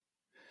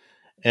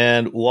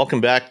And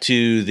welcome back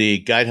to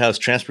the Guidehouse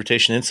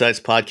Transportation Insights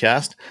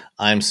podcast.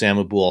 I'm Sam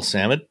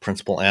Abul-Samad,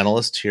 Principal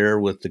Analyst here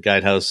with the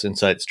Guidehouse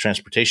Insights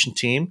Transportation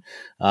team.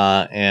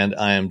 And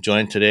I am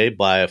joined today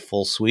by a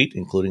full suite,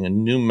 including a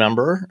new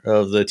member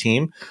of the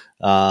team.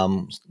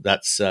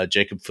 That's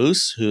Jacob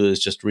Foos, who has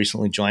just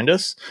recently joined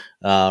us.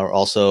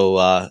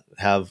 Also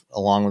have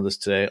along with us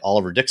today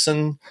Oliver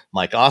Dixon,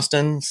 Mike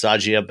Austin,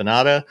 Sajia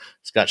Banata,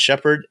 Scott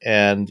Shepard,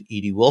 and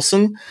Edie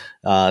Wilson.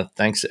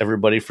 Thanks,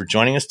 everybody, for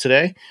joining us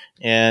today.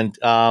 And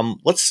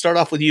let's start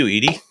off with you,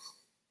 Edie.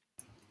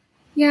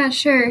 Yeah,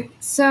 sure.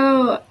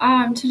 So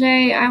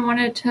today I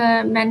wanted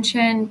to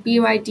mention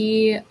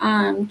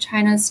BYD,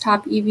 China's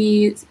top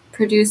EV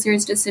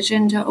producer's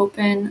decision to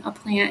open a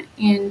plant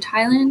in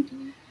Thailand.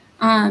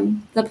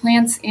 The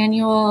plant's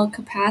annual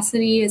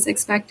capacity is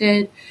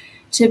expected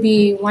to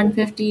be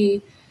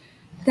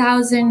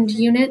 150,000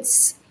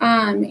 units,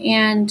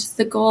 and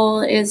the goal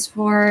is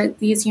for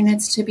these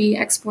units to be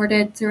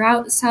exported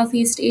throughout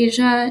Southeast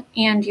Asia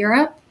and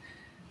Europe.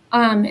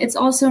 It's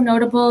also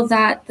notable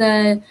that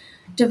the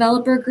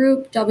developer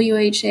group,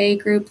 WHA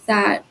group,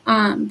 that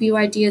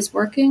BYD is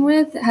working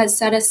with has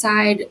set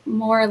aside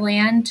more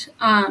land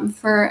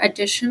for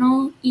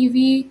additional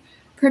EV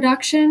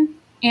production,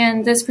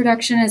 and this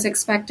production is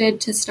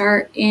expected to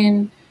start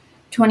in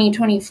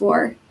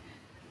 2024.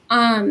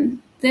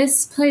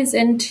 This plays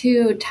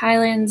into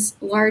Thailand's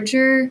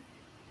larger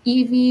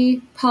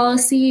EV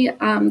policy,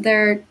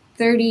 their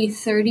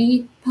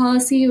 30-30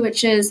 policy,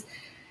 which is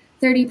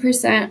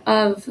 30%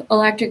 of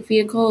electric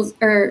vehicles,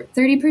 or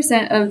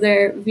 30% of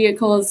their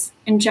vehicles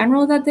in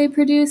general that they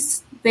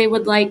produce, they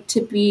would like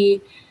to be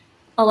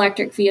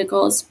electric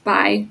vehicles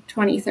by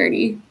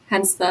 2030,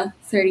 hence the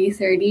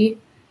 30-30.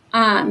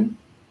 And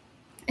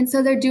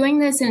so they're doing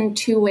this in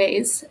two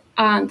ways.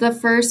 The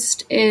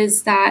first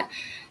is that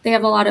they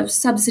have a lot of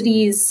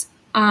subsidies.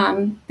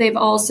 They've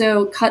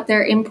also cut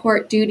their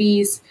import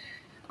duties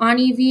on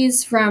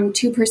EVs from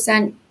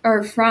 2%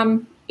 or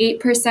from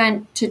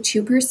 8% to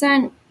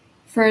 2%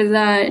 for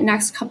the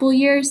next couple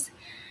years.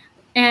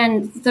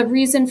 And the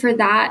reason for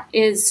that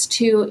is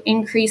to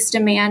increase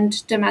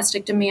demand,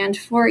 domestic demand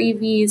for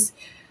EVs,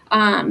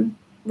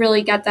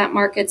 really get that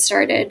market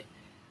started.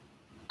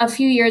 A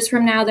few years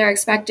from now, they're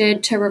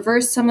expected to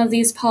reverse some of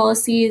these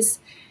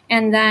policies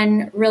and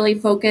then really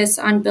focus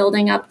on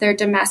building up their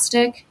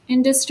domestic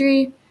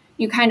industry.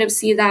 You kind of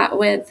see that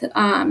with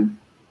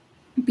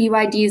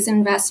BYD's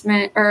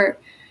investment or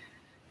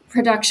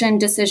production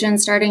decision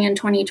starting in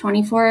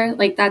 2024,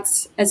 like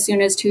that's as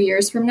soon as 2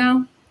 years from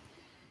now.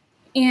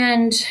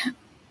 And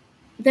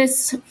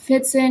this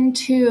fits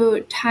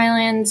into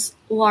Thailand's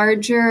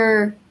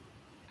larger,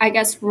 I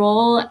guess,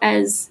 role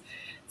as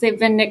they've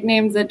been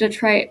nicknamed the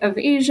Detroit of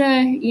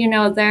Asia. You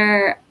know,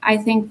 they're, I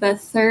think, the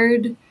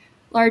third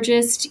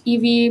largest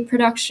EV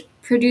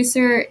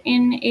producer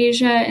in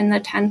Asia and the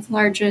 10th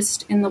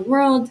largest in the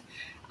world.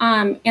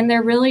 And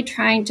they're really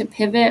trying to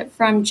pivot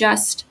from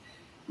just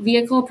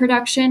vehicle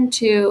production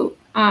to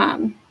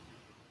EV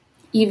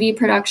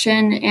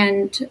production.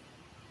 And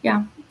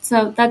yeah,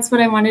 so that's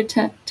what I wanted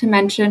to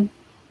mention.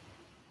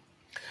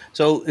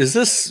 So is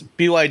this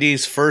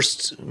BYD's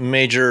first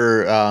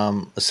major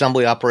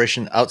assembly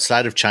operation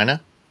outside of China?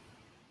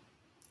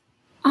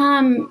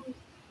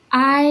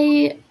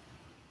 I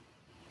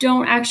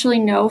don't actually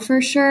know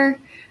for sure,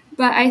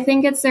 but I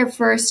think it's their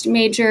first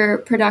major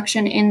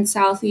production in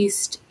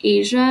Southeast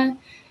Asia.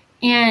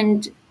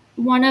 And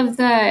one of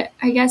the,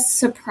 I guess,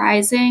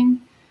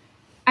 surprising,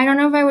 I don't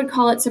know if I would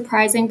call it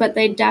surprising, but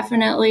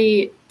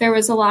there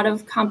was a lot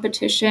of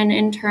competition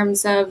in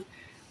terms of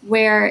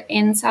where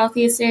in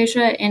Southeast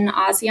Asia, in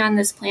ASEAN,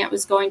 this plant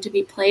was going to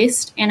be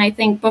placed. And I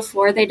think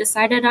before they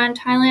decided on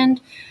Thailand,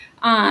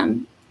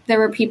 there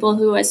were people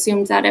who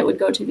assumed that it would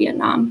go to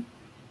Vietnam.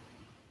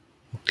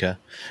 Okay.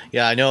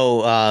 Yeah, I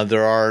know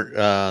there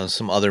are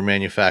some other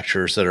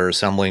manufacturers that are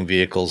assembling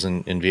vehicles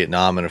in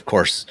Vietnam. And of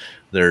course,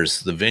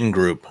 there's the VIN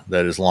group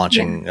that is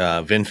launching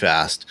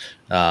VinFast,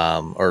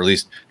 or at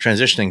least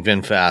transitioning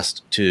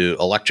VinFast to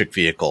electric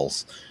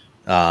vehicles.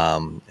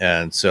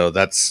 And so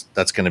that's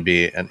going to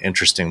be an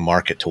interesting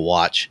market to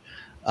watch.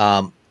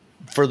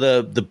 For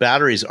the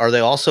batteries, are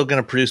they also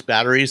going to produce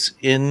batteries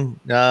in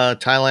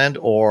Thailand,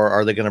 or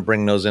are they going to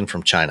bring those in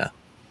from China?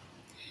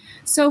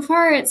 So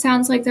far, it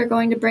sounds like they're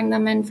going to bring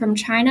them in from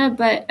China.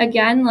 But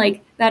again,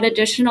 like that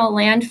additional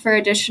land for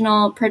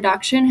additional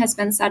production has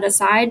been set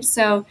aside.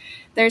 So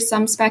there's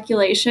some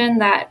speculation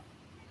that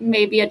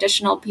maybe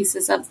additional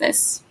pieces of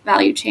this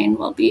value chain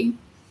will be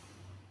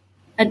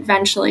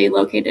eventually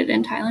located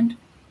in Thailand.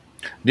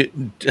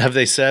 Have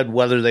they said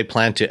whether they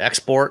plan to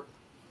export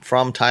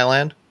from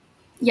Thailand?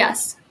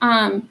 Yes.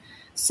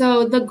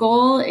 So the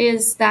goal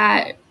is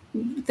that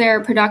their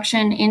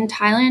production in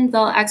Thailand,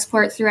 they'll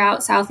export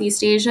throughout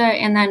Southeast Asia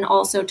and then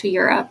also to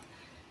Europe.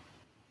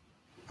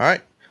 All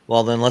right.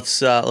 Well, then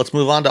let's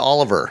move on to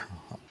Oliver.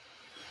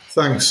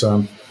 Thanks,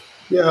 Sam.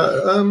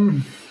 Yeah,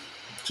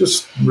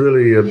 just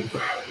really a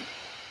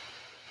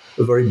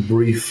very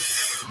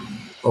brief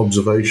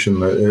observation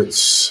that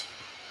it's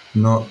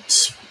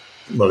not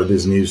well, it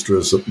is news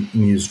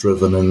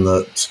driven in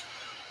that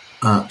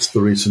at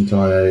the recent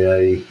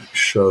IAA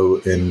show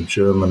in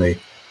Germany,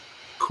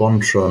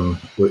 Quantron,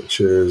 which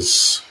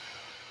is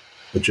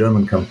a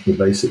German company,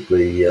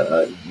 basically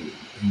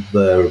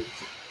their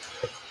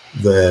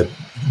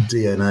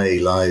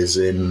DNA lies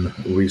in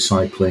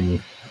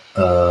recycling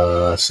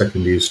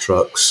second-use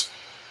trucks,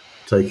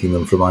 taking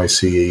them from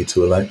ICE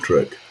to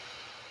electric.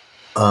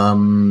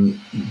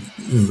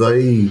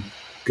 They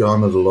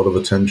garnered a lot of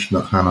attention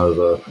at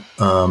Hanover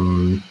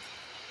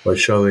by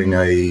showing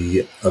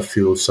a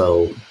fuel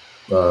cell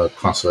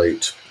Class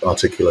 8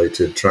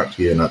 articulated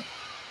tractor unit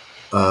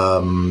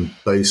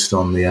based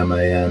on the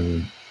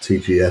MAN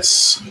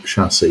TGS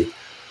chassis.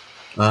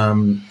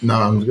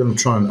 Now I've been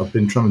trying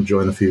to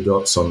join a few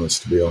dots on this,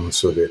 to be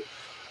honest with you.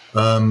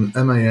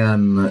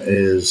 MAN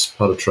is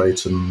part of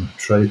Traton.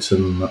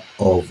 Traton,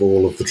 of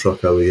all of the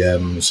truck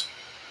OEMs,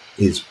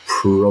 is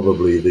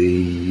probably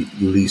the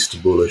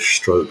least bullish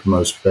stroke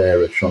most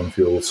bearish on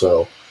fuel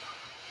cell,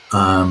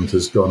 and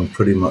has gone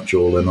pretty much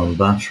all in on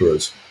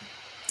batteries.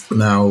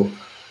 Now,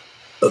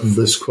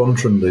 this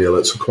Quantron deal,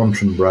 it's a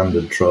Quantron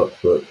branded truck,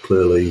 but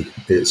clearly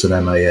it's an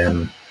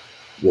MAN,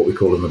 what we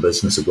call in the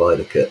business a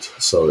glider kit.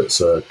 So it's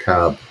a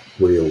cab,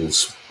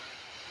 wheels,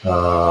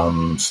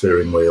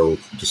 steering wheel,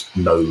 just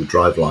no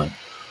driveline.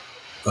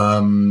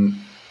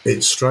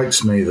 It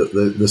strikes me that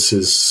this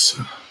is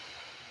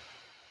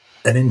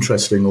an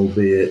interesting,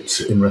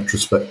 albeit in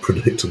retrospect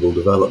predictable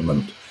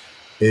development.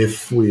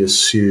 If we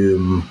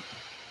assume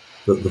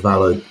that the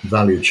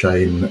value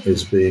chain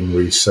is being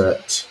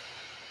reset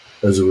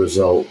as a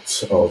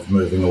result of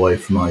moving away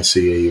from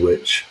ICE,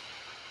 which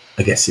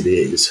I guess it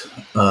is,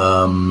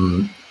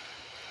 then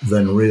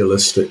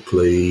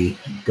realistically,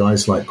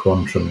 guys like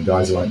Quantron,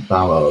 guys like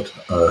Ballard,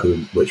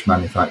 which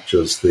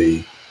manufactures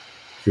the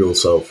fuel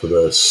cell for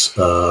this,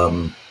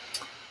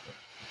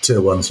 tier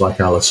ones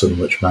like Allison,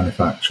 which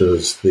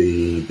manufactures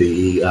the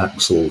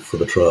E-axle for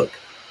the truck,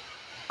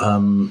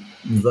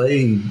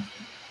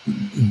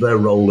 their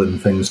role in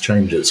things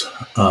changes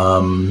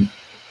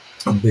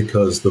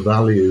because the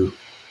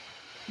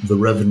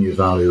revenue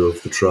value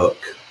of the truck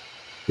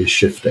is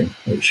shifting.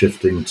 It's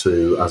shifting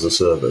to as a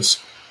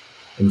service.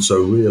 And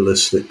so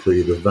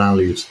realistically, the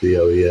value to the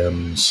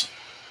OEMs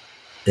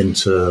in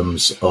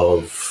terms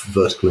of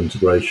vertical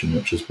integration,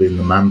 which has been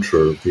the mantra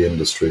of the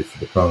industry for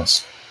the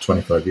past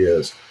 25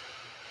 years,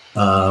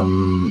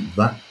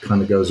 that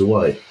kind of goes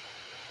away.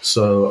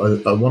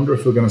 So I wonder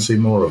if we're going to see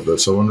more of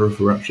this. I wonder if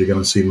we're actually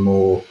going to see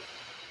more,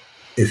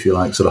 if you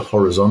like, sort of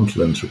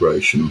horizontal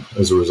integration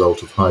as a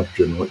result of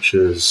hydrogen, which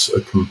is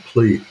a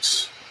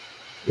complete,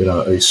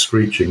 a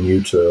screeching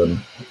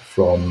U-turn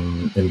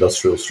from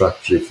industrial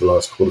strategy for the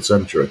last quarter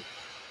century.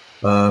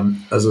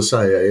 As I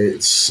say,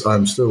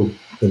 I'm still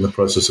in the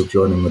process of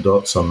joining the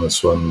dots on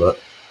this one, but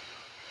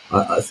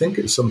I think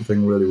it's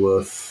something really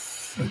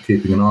worth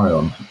keeping an eye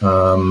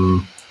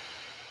on.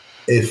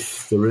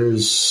 If there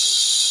is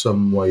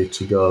some way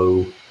to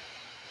go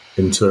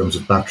in terms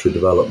of battery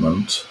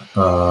development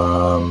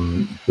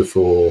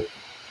before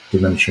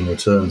diminishing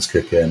returns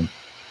kick in,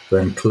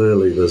 then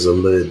clearly there's a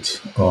lid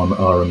on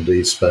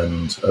R&D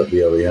spend at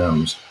the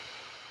OEMs.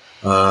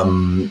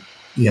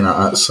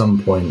 At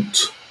some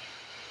point,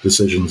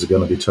 decisions are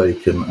going to be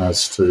taken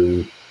as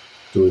to,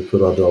 do we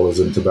put our dollars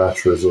into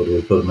batteries or do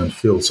we put them into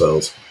fuel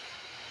cells?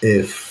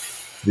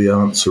 If the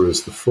answer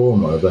is the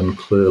former, then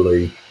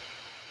clearly,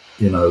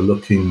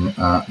 looking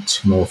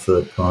at more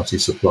third-party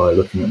supply,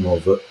 looking at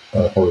more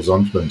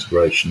horizontal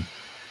integration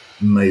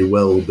may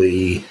well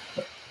be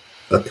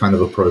a kind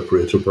of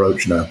appropriate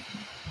approach now.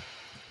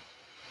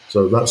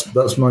 So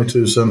that's my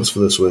 2 cents for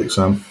this week,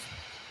 Sam.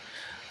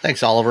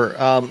 Thanks, Oliver.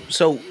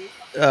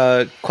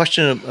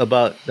 Question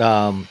about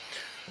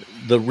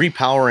the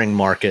repowering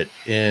market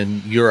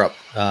in Europe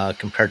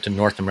compared to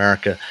North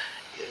America.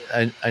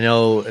 I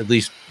know, at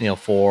least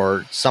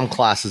for some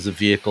classes of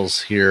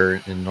vehicles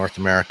here in North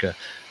America,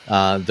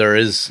 there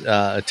is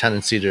a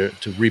tendency to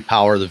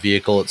repower the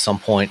vehicle at some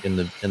point in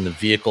the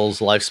vehicle's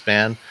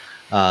lifespan,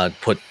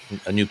 put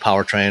a new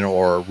powertrain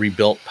or a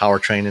rebuilt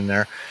powertrain in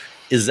there.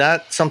 Is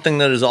that something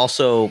that is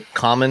also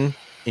common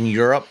in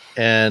Europe?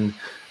 And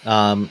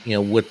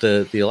with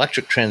the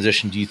electric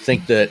transition, do you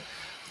think that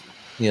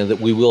that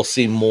we will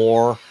see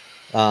more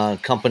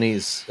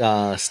companies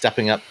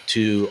stepping up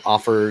to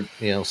offer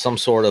some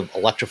sort of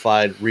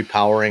electrified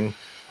repowering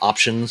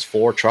options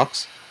for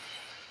trucks?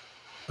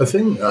 I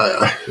think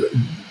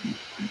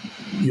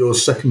your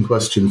second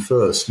question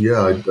first.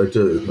 Yeah, I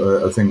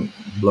do. I think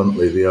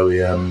bluntly, the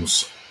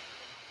OEMs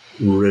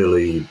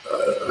really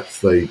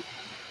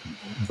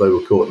they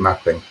were caught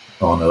napping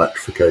on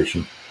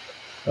electrification.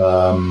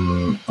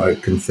 I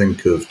can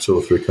think of 2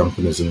 or 3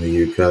 companies in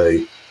the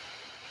UK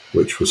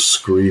which were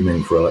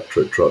screaming for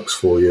electric trucks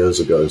 4 years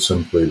ago,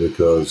 simply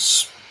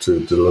because to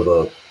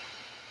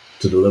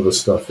deliver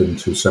stuff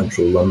into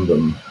central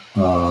London,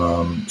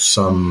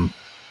 some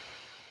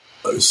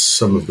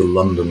of the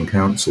London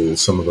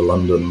councils, some of the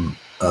London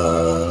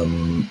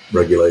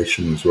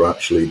regulations were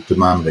actually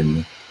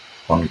demanding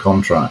on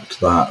contract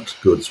that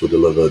goods were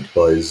delivered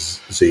by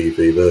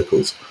ZEV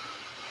vehicles.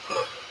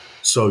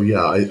 So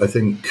yeah, I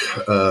think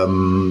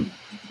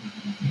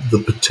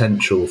the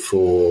potential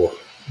for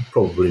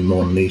probably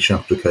more niche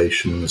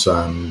applications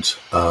and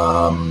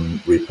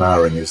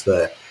repowering is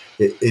there.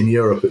 In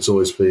Europe, it's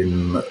always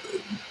been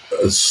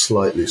a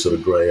slightly sort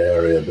of grey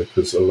area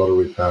because a lot of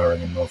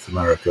repowering in North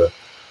America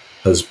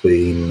has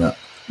been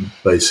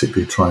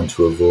basically trying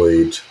to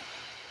avoid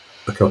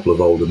a couple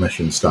of old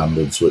emission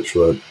standards, which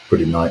were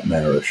pretty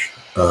nightmarish.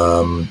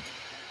 In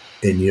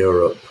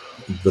Europe,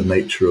 the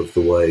nature of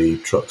the way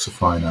trucks are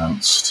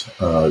financed,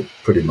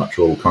 pretty much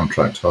all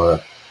contract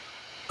hire,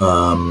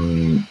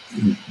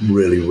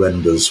 really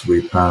renders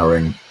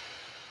repowering.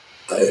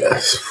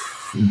 It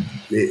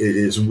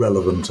is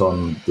relevant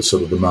on the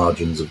sort of the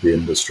margins of the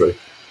industry.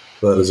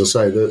 But as I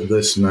say,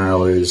 this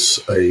now is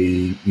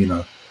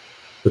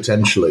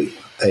potentially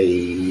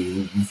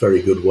a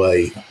very good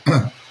way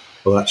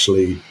of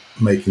actually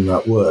making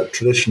that work.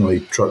 Traditionally,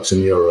 trucks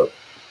in Europe,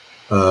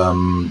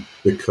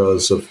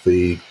 because of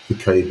the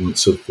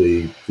cadence of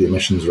the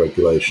emissions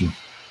regulation,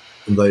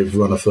 they've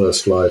run a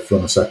first life,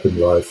 run a second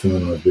life, and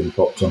then they've been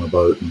popped on a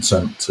boat and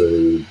sent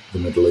to the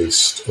Middle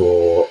East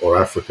or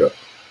Africa.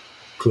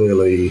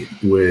 Clearly,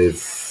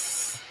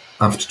 with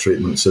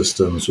after-treatment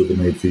systems, with the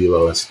need for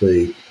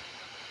ULSD,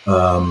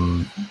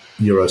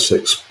 Euro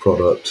 6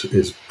 product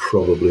is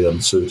probably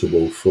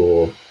unsuitable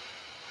for,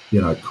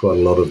 quite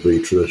a lot of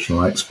the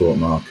traditional export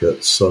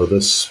markets. So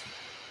this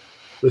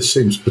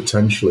seems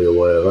potentially a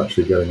way of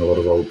actually getting a lot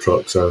of old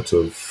trucks out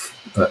of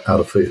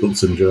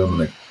fields in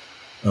Germany.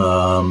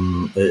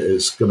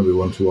 It's going to be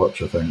one to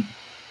watch, I think.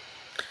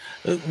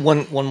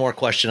 One more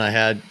question I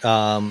had.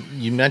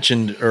 You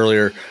mentioned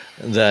earlier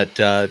that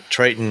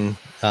Triton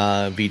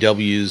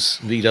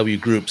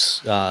VW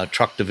Group's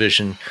truck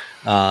division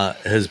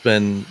has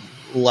been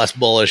less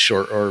bullish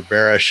or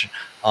bearish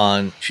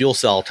on fuel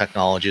cell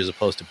technology as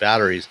opposed to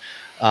batteries.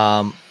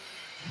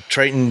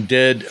 Triton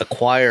did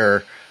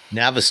acquire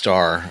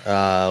Navistar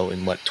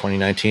in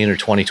 2019 or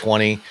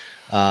 2020,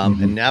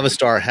 and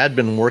Navistar had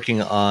been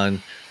working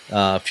on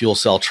fuel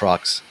cell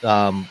trucks.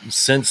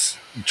 Since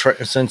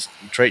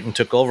Triton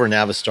took over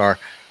Navistar,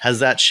 has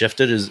that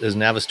shifted? Has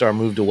Navistar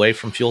moved away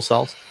from fuel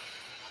cells?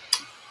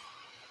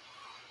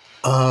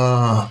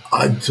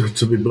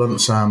 To be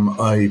blunt, Sam,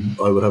 I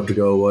would have to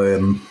go away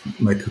and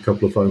make a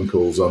couple of phone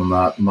calls on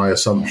that. My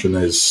assumption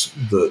is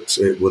that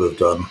it would have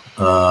done.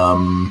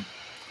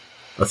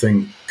 I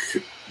think,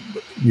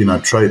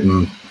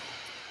 Triton,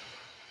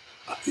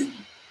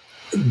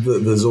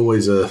 there's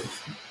always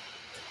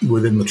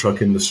within the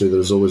truck industry,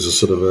 there's always a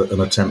sort of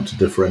an attempt to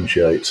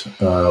differentiate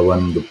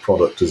when the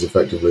product is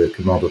effectively a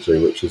commodity,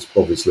 which is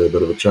obviously a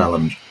bit of a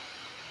challenge.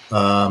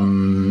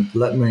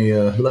 Let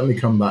me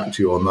come back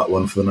to you on that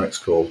one for the next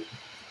call.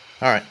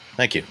 All right,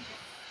 thank you.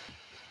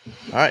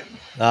 All right,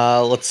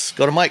 let's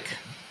go to Mike.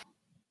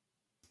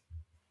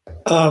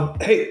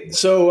 Hey,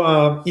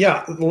 so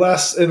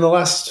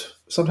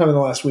sometime in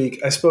the last week,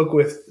 I spoke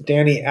with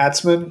Danny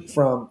Atzman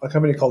from a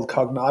company called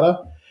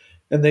Cognata,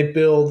 and they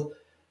build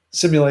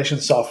simulation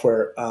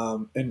software.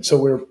 And so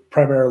we're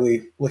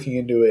primarily looking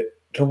into it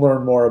to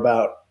learn more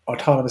about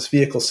autonomous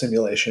vehicle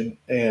simulation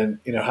and,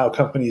 how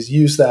companies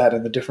use that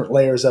and the different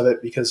layers of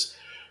it, because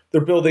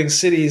they're building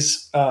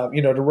cities,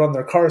 to run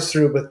their cars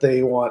through, but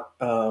they want,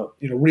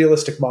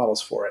 realistic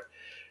models for it.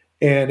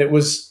 And it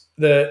was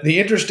the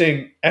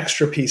interesting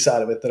extra piece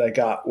out of it that I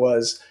got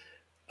was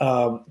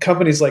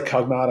companies like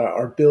Cognata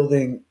are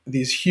building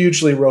these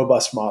hugely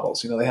robust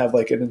models. They have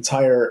like an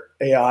entire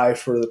AI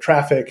for the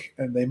traffic,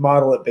 and they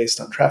model it based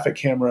on traffic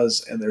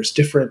cameras, and there's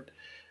different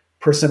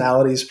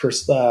personalities,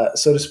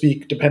 so to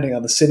speak, depending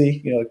on the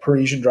city. Like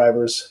Parisian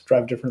drivers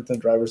drive different than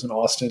drivers in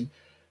Austin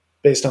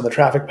based on the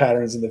traffic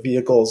patterns in the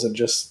vehicles and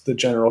just the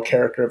general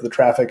character of the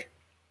traffic.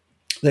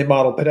 They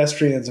model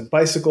pedestrians and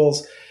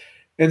bicycles.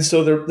 And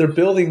so they're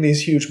building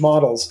these huge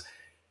models,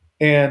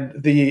 and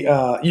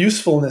the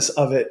usefulness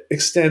of it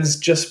extends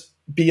just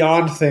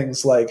beyond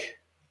things like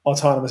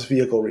autonomous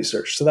vehicle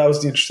research. So that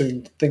was the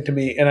interesting thing to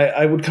me. And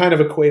I would kind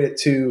of equate it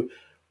to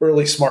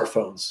early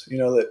smartphones,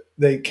 that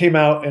they came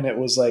out and it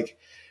was like,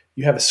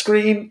 you have a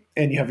screen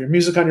and you have your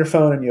music on your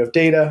phone and you have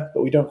data,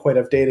 but we don't quite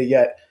have data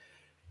yet.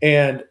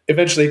 And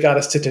eventually it got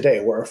us to today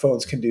where our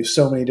phones can do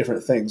so many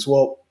different things.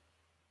 Well,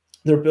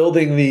 they're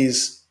building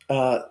these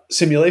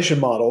simulation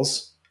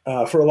models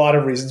for a lot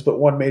of reasons, but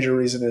one major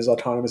reason is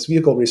autonomous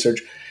vehicle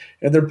research.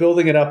 And they're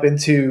building it up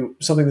into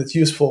something that's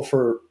useful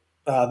for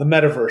the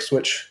metaverse,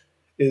 which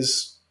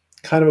is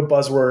kind of a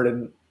buzzword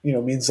and,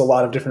 means a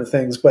lot of different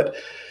things. But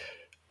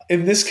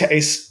in this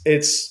case,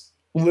 it's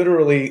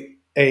literally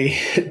a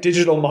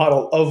digital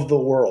model of the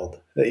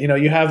world. That,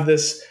 you have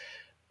this,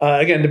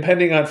 again,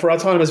 depending on, for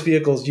autonomous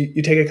vehicles,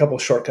 you take a couple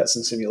of shortcuts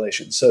in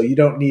simulation. So you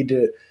don't need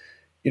to,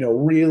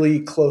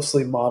 really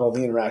closely model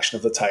the interaction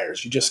of the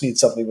tires. You just need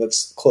something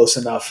that's close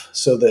enough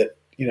so that,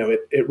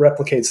 it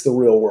replicates the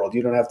real world.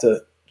 You don't have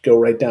to go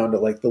right down to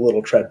like the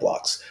little tread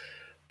blocks.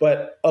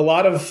 But a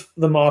lot of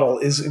the model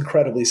is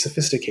incredibly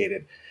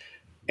sophisticated.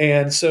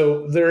 And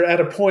so they're at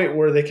a point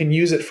where they can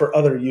use it for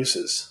other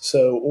uses.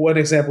 So one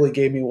example he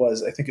gave me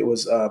was, I think it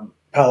was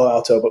Palo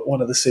Alto, but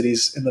one of the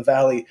cities in the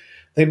valley.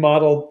 They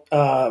modeled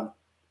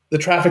the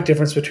traffic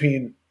difference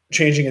between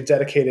changing a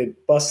dedicated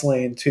bus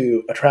lane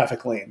to a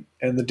traffic lane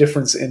and the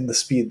difference in the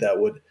speed that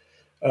would,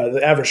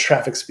 the average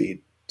traffic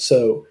speed.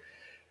 So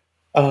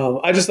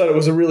I just thought it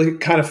was a really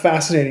kind of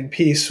fascinating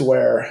piece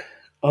where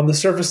on the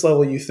surface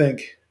level, you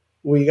think,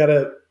 well, you got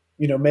to,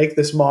 make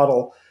this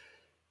model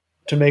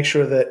to make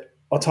sure that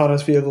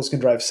autonomous vehicles can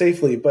drive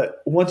safely.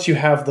 But once you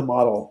have the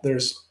model,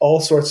 there's all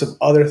sorts of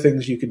other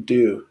things you could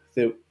do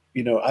that,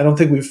 I don't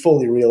think we've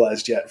fully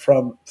realized yet,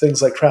 from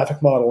things like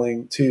traffic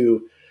modeling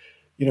to,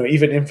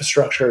 even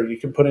infrastructure. You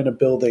can put in a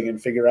building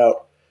and figure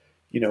out,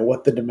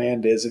 what the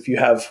demand is if you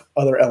have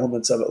other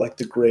elements of it, like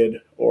the grid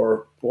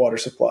or water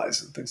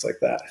supplies and things like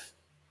that.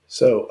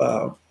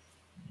 So,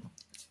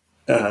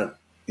 yeah,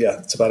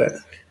 that's about it.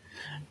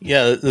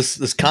 Yeah,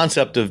 this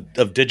concept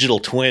of digital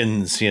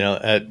twins,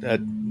 at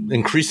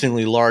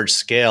increasingly large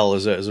scale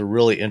is a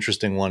really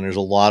interesting one. There's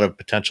a lot of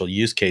potential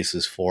use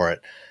cases for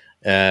it,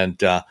 and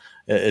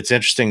it's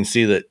interesting to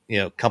see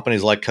that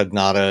companies like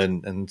Cognata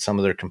and some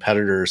of their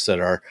competitors that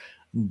are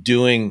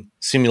doing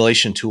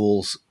simulation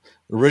tools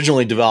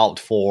originally developed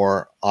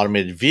for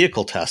automated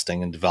vehicle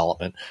testing and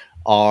development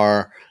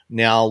are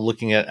now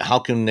looking at how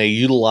can they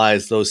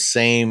utilize those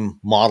same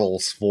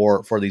models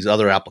for these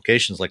other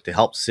applications, like to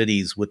help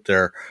cities with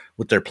their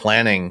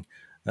planning,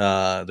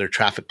 their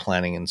traffic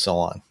planning, and so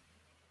on.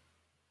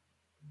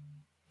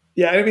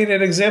 Yeah, I mean,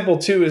 an example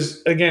too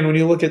is, again, when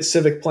you look at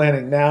civic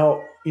planning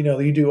now,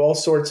 you do all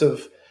sorts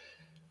of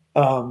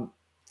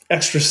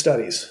extra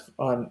studies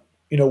on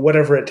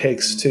whatever it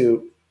takes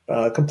to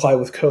comply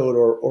with code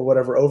or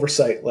whatever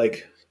oversight,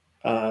 like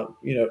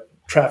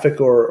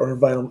traffic or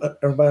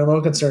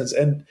environmental concerns.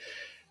 And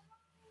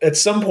at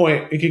some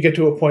point, you could get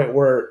to a point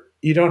where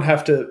you don't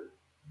have to,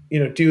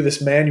 do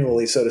this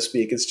manually, so to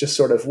speak. It's just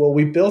sort of, well,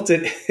 we built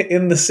it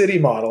in the city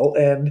model,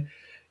 and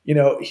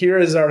here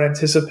is our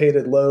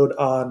anticipated load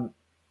on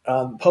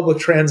public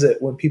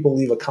transit when people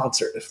leave a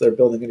concert, if they're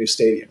building a new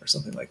stadium or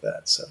something like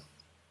that. So,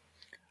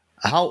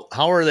 how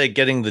are they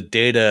getting the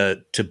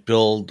data to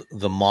build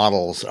the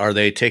models? Are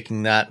they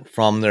taking that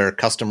from their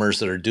customers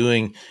that are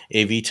doing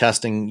AV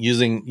testing,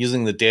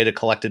 using the data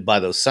collected by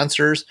those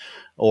sensors,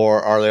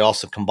 or are they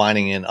also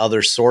combining in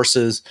other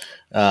sources?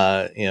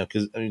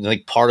 Because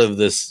like part of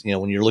this,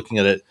 when you're looking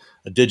at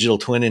a digital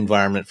twin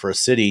environment for a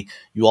city,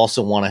 you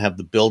also want to have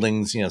the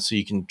buildings, so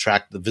you can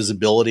track the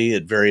visibility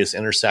at various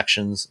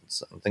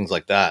intersections and things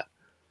like that.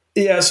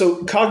 Yeah. So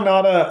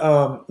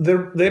Cognata,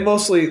 they're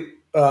mostly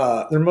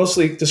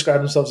describe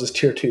themselves as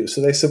tier 2.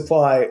 So they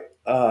supply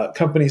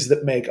companies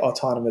that make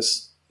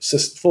autonomous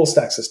full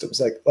stack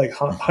systems, like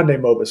Hyundai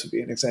Mobis would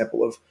be an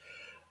example of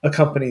a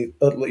company,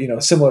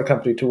 a similar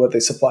company to what they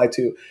supply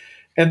to,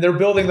 and they're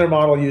building their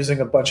model using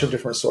a bunch of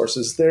different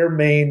sources. Their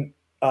main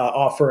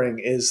offering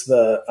is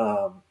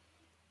the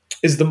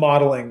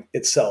modeling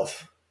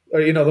itself,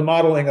 or the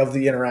modeling of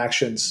the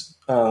interactions.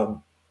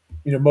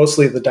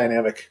 Mostly the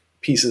dynamic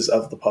pieces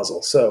of the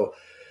puzzle. So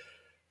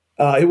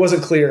it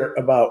wasn't clear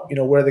about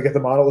where they get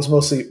the model. It was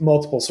mostly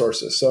multiple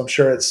sources. So I'm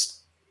sure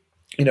it's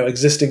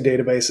existing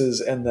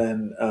databases, and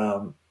then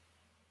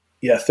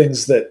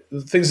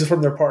things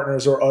from their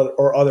partners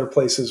or other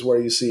places where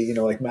you see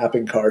like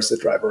mapping cars that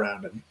drive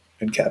around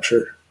and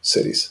capture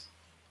cities.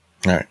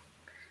 All right.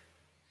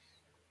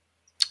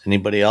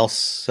 Anybody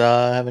else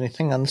have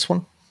anything on this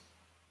one?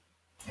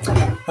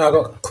 I've got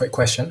a quick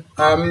question.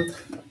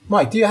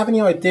 Mike, do you have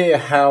any idea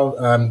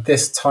how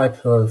this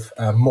type of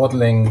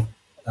modeling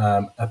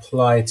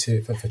apply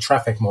for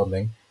traffic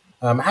modeling?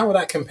 How would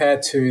that compare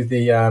to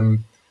the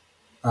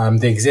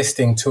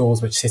existing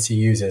tools which City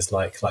uses,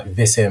 like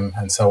Visim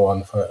and so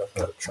on for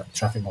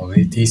traffic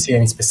modeling? Do you see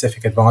any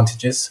specific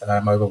advantages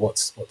over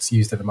what's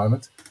used at the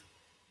moment?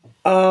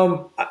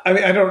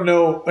 I don't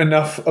know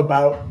enough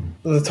about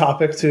the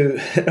topic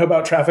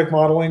about traffic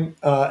modeling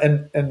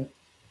and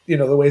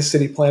the way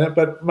City plan it,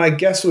 but my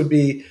guess would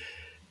be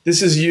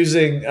this is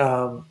using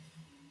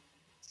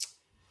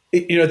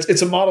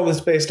it's a model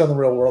that's based on the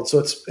real world, so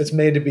it's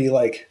made to be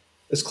like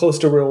as close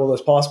to real world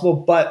as possible.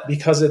 But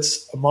because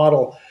it's a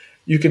model,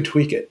 you can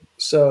tweak it.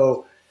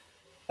 So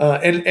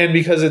and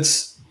because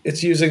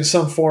it's using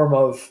some form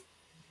of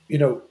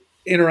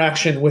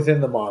interaction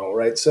within the model,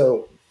 right?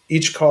 So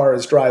each car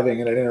is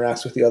driving and it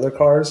interacts with the other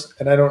cars,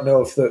 and I don't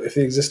know if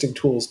the existing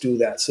tools do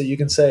that. So you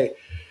can say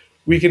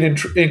we can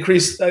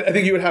increase. I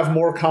think you would have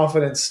more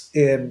confidence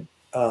in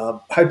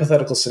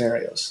hypothetical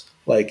scenarios,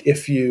 like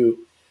if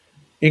you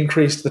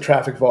increased the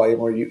traffic volume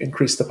or you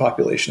increase the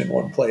population in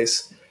one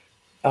place.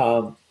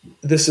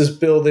 This is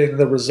building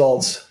the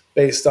results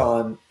based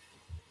on,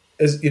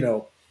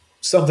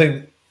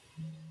 something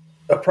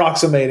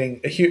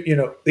approximating,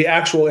 the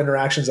actual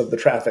interactions of the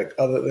traffic,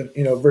 other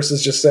than,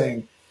 versus just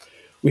saying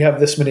we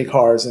have this many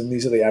cars and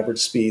these are the average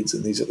speeds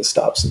and these are the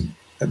stops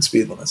and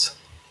speed limits.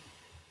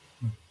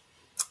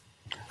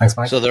 Thanks,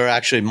 Mike. So they're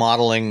actually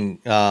modeling,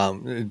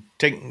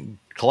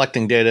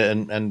 collecting data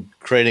and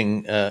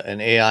creating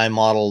an AI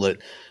model that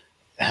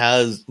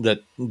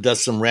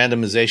does some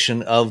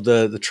randomization of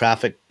the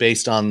traffic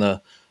based on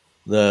the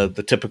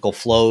typical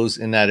flows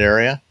in that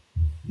area?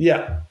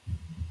 Yeah.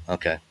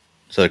 Okay.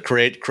 So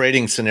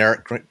creating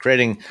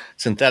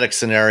synthetic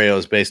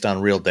scenarios based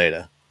on real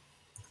data.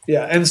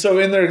 Yeah, and so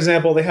in their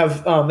example, they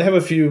have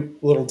a few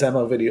little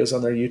demo videos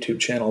on their YouTube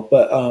channel,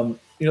 but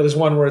there's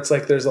one where it's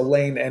like there's a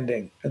lane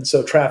ending, and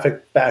so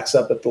traffic backs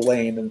up at the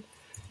lane, and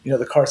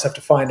the cars have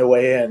to find a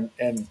way in,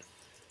 and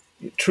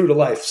true to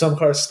life, some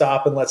cars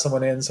stop and let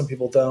someone in, some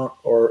people don't,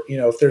 or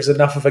if there's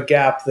enough of a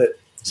gap that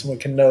someone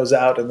can nose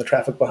out and the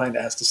traffic behind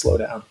it has to slow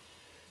down,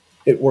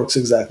 it works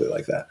exactly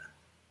like that.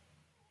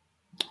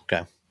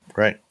 Okay,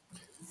 great.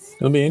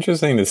 It'll be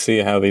interesting to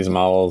see how these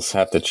models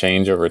have to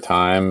change over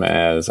time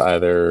as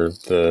either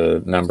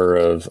the number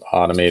of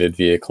automated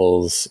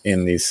vehicles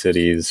in these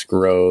cities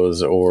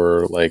grows,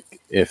 or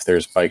like if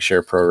there's bike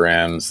share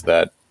programs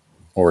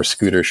or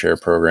scooter share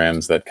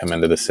programs that come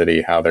into the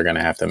city, how they're going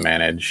to have to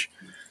manage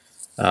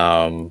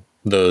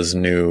those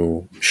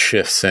new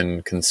shifts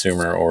in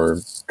consumer or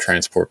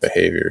transport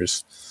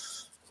behaviors.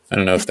 I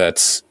don't know if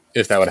that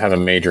would have a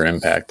major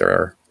impact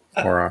or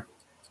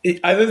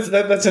I think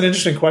that's an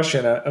interesting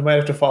question. I might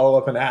have to follow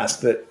up and ask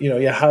that.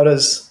 How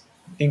does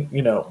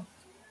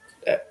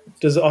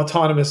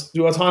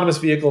autonomous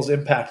vehicles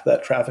impact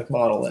that traffic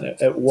model, and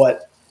at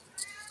what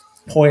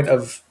point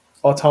of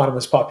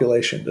autonomous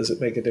population does it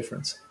make a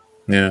difference?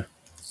 Yeah,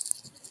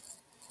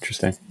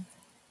 interesting.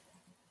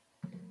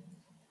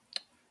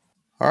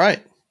 All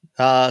right,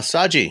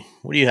 Saji,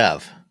 what do you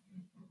have?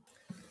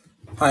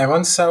 Hi,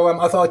 everyone. So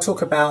I thought I'd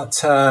talk about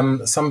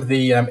some of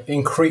the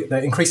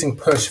increasing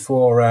push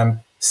for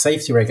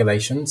safety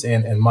regulations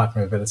in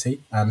micromobility,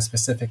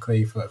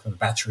 specifically for the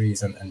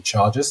batteries and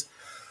chargers.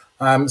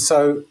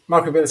 So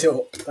micromobility,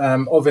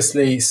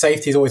 obviously,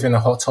 safety has always been a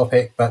hot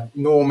topic, but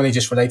normally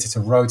just related to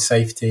road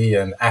safety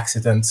and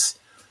accidents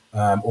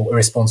or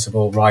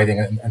irresponsible riding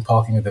and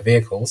parking of the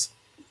vehicles.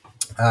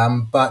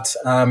 But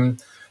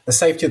the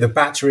safety of the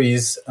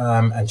batteries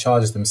and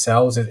chargers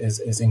themselves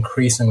is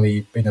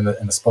increasingly been in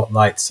the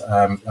spotlight,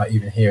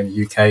 even here in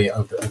the UK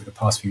over the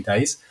past few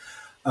days.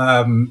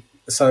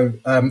 So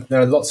there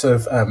are lots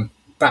of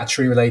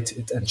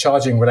battery-related and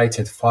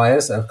charging-related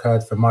fires that have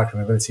occurred for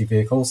micromobility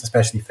vehicles,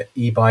 especially for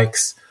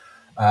e-bikes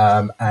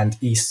and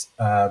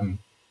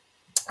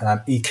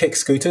e-kick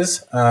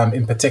scooters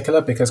in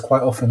particular, because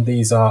quite often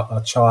these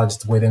are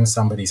charged within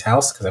somebody's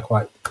house because they're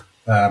quite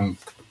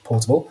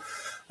portable.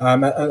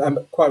 And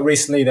quite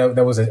recently,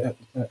 there was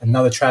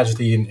another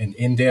tragedy in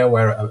India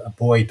where a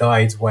boy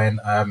died when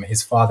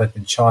his father had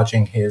been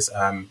charging his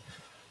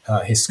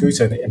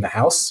scooter in the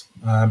house,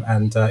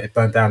 and it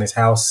burnt down his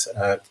house.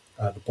 The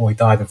boy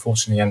died,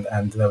 unfortunately,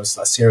 and there was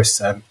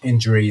serious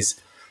injuries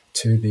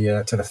to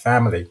the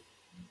family.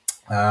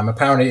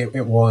 Apparently,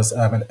 it was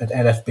an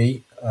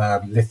LFB,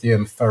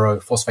 lithium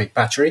ferrophosphate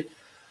battery,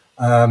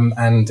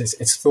 and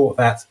it's thought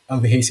that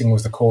overheating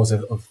was the cause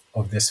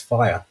of this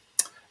fire.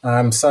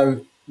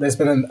 So there's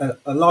been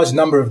a large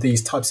number of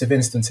these types of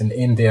incidents in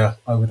India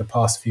over the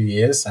past few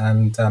years,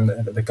 and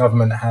the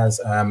government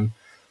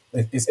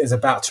is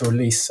about to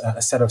release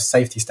a set of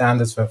safety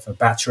standards for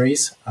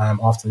batteries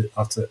after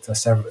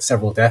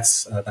several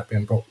deaths that have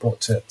been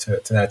brought to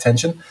their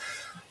attention,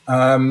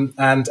 and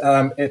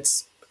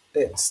it's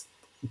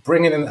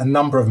bringing in a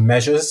number of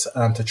measures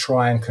to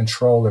try and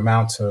control the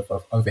amount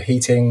of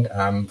overheating.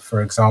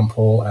 For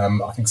example,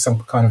 I think some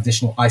kind of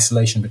additional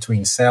isolation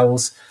between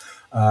cells.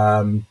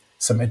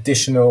 Some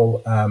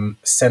additional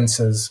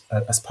sensors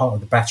as part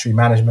of the battery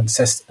management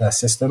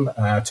system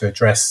to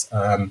address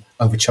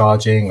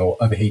overcharging or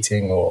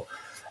overheating or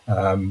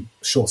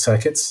short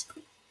circuits,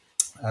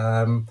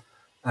 and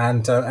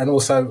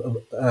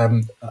also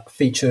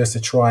features to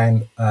try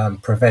and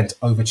prevent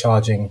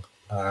overcharging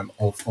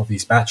of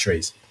these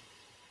batteries.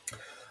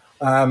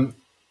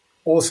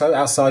 Also,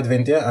 outside of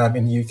India,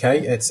 in the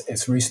UK,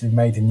 it's recently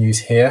made the news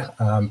here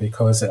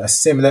because a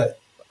somewhat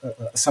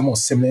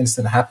similar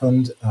incident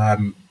happened.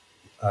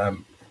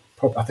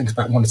 I think it's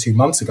about 1 or 2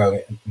 months ago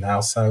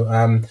now. So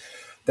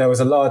there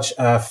was a large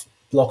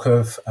block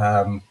of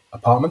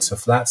apartments or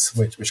flats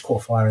which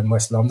caught fire in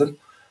West London.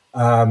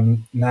 I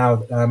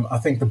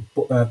think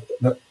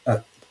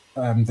the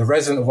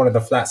resident of one of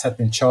the flats had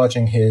been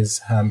charging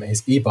his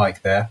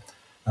e-bike there,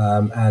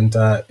 and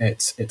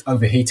it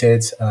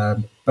overheated,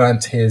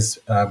 burnt his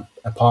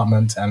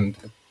apartment, and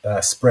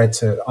spread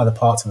to other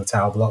parts of the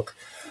tower block.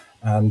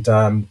 And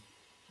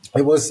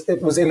it was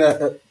in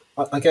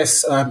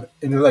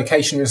in the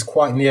location, it was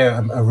quite near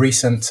a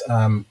recent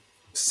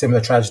similar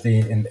tragedy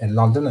in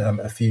London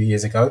a few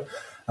years ago.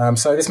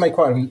 So this made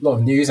quite a lot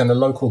of news, and the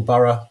local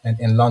borough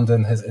in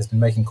London has been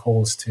making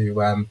calls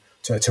to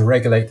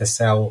regulate the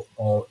sales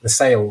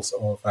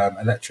of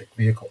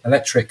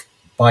electric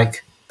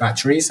bike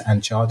batteries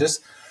and chargers.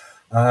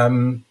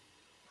 And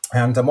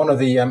one of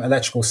the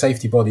electrical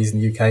safety bodies in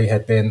the UK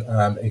had been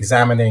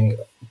examining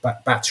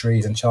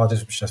batteries and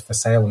chargers which are for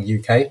sale in the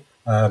UK,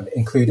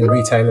 including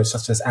retailers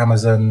such as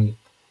Amazon,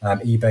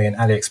 eBay and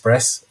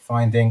AliExpress,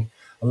 finding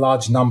a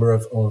large number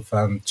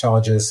of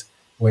chargers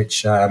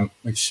which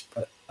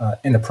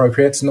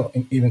inappropriate, not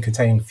even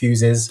containing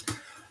fuses.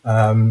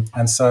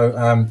 And so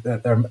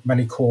there are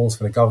many calls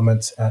for the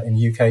government in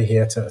the UK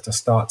here to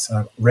start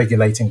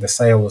regulating the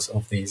sales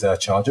of these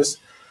chargers.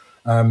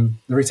 The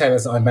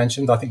retailers that I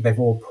mentioned, I think they've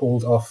all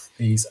pulled off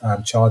these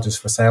chargers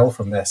for sale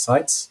from their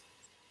sites.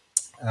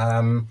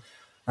 One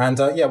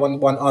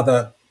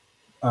other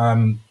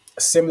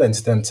similar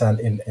incident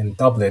in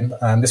Dublin.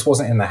 This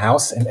wasn't in the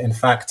house. In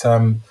fact,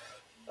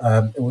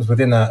 it was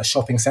within a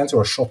shopping centre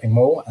or a shopping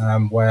mall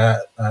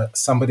where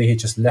somebody had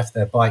just left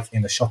their bike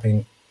in the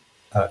shopping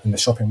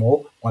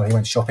mall while he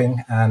went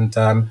shopping, and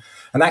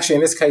actually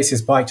in this case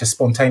his bike just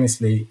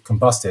spontaneously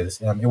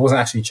combusted. It wasn't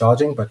actually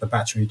charging, but the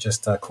battery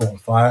just caught on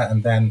fire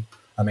and then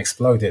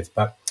exploded.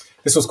 But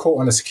this was caught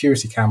on the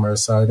security camera,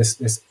 so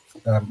this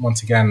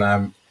once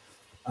again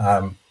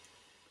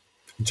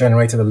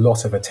generated a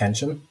lot of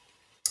attention.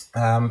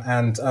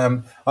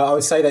 I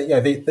would say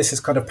that this is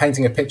kind of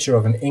painting a picture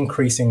of an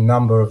increasing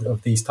number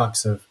of these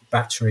types of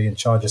battery and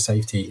charger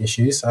safety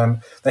issues.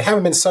 They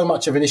haven't been so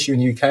much of an issue in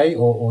the UK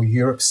or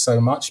Europe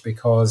so much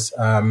because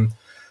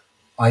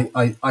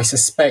I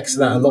suspect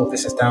that a lot of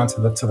this is down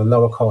to the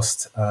lower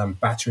cost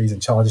batteries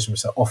and chargers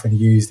which are often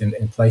used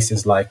in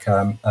places like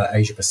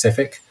Asia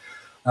Pacific.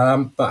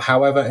 But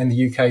however, in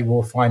the UK,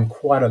 we'll find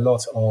quite a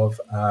lot of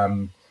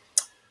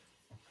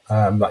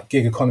like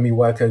gig economy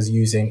workers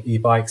using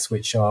e-bikes,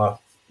 which are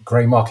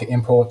grey market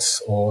imports,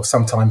 or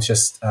sometimes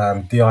just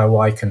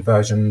DIY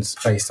conversions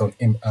based on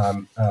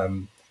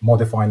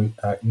modifying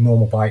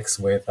normal bikes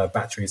with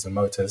batteries and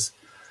motors.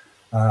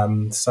 I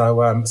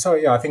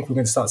think we're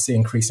going to start seeing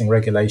increasing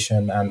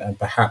regulation and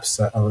perhaps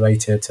a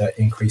related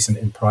increase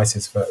in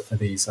prices for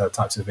these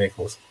types of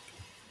vehicles.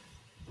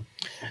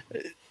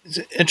 It's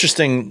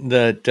interesting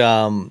that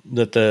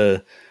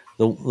the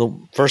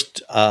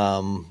first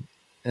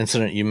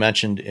incident you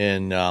mentioned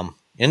in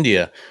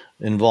India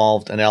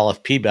involved an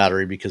LFP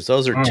battery, because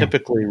those are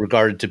typically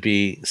regarded to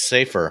be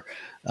safer.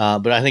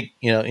 But I think,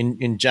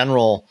 in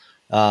general,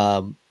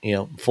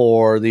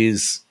 for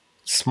these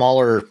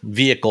smaller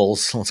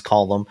vehicles, let's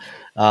call them,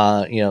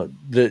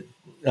 the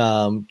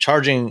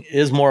charging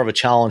is more of a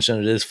challenge than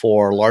it is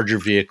for larger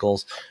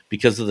vehicles,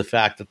 because of the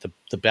fact that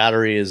the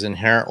battery is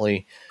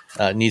inherently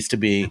needs to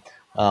be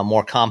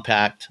more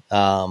compact.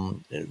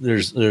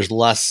 There's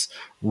less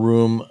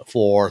room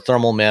for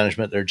thermal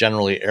management. They're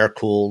generally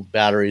air-cooled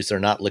batteries. They're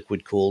not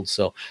liquid-cooled,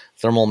 so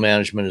thermal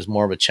management is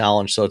more of a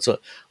challenge. So it's a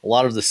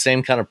lot of the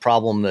same kind of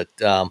problem that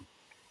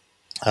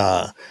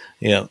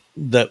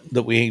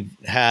that we've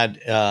had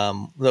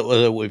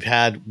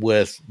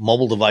with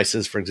mobile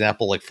devices, for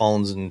example, like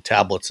phones and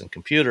tablets and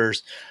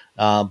computers,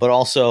 but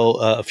also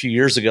a few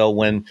years ago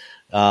when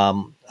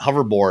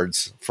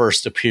hoverboards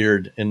first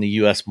appeared in the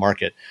U.S.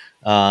 market.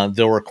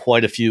 There were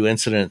quite a few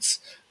incidents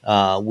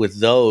with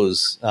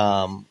those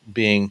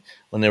being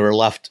when they were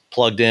left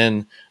plugged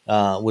in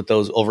with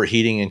those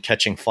overheating and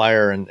catching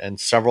fire, and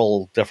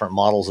several different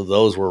models of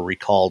those were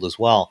recalled as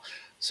well.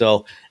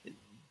 So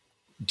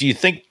do you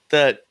think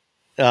that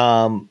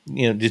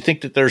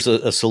there's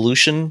a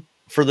solution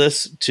for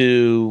this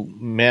to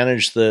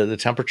manage the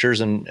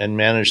temperatures and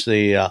manage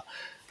the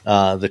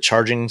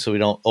charging so we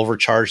don't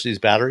overcharge these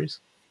batteries?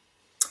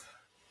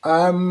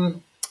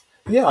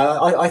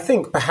 I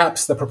think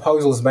perhaps the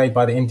proposals made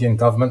by the Indian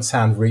government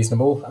sound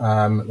reasonable,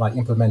 like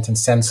implementing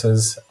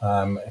sensors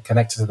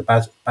connected to the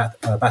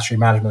battery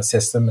management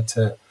system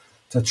to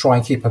try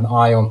and keep an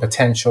eye on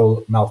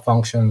potential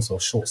malfunctions or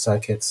short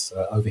circuits,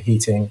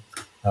 overheating,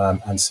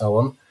 and so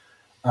on.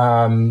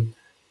 I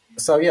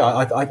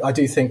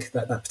do think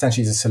that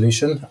potentially is a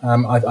solution.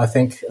 I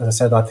think, as I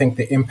said,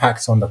 the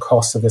impact on the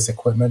cost of this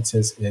equipment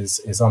is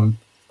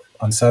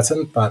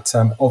uncertain, but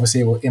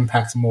obviously it will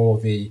impact more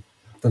the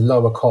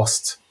lower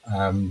cost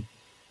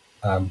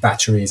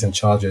batteries and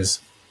chargers.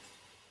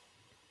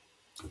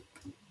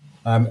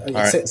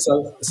 Right.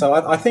 So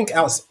I think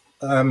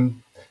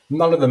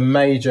none of the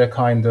major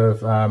kind of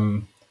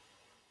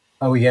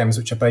OEMs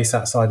which are based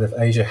outside of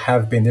Asia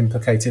have been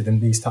implicated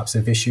in these types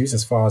of issues,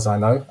 as far as I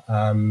know.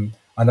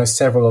 I know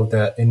several of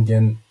the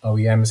Indian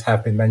OEMs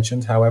have been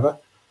mentioned, however.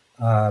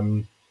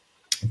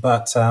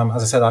 But as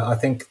I said, I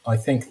think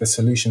the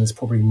solution is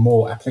probably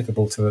more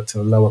applicable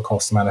to lower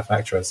cost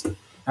manufacturers,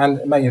 and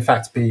it may in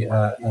fact be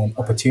an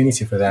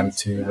opportunity for them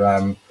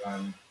to,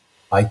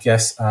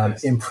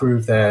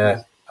 improve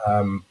their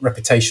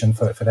reputation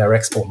for their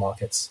export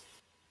markets.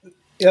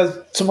 Yeah.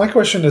 So my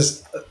question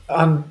is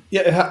is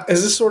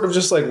this sort of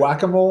just like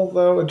whack-a-mole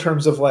though, in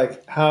terms of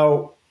like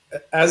how,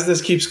 as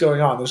this keeps going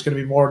on, there's going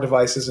to be more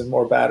devices and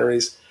more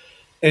batteries,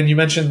 and you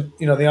mentioned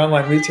the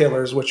online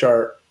retailers, which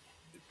are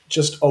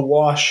just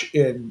awash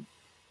in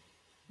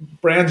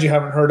brands you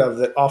haven't heard of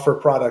that offer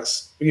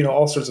products,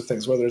 all sorts of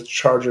things, whether it's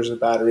chargers and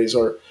batteries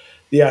or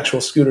the actual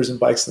scooters and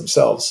bikes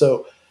themselves.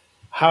 So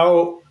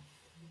how,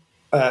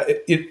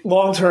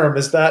 long term,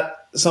 is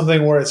that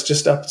something where it's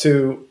just up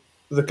to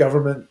the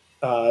government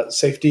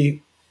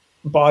safety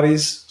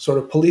bodies sort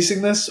of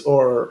policing this,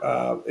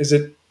 or is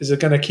it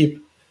going to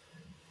keep?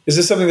 Is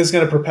this something that's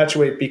going to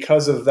perpetuate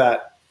because of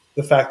that?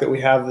 The fact that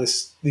we have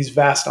these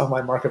vast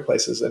online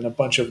marketplaces and a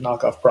bunch of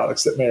knockoff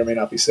products that may or may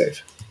not be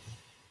safe.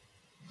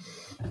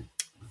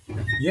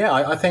 Yeah,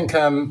 I think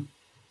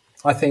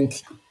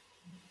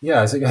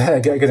yeah, it's a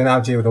good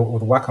analogy with the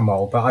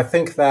whack-a-mole. But I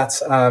think that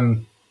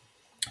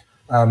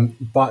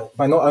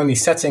by not only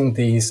setting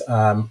these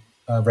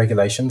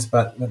regulations,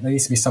 but there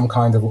needs to be some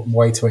kind of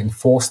way to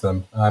enforce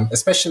them.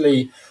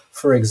 Especially,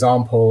 for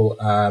example,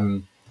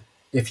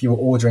 if you were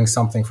ordering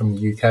something from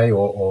the UK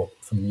or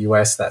from the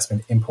US that's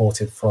been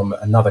imported from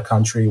another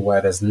country where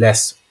there's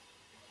less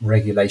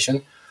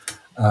regulation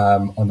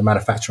on the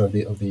manufacture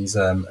of these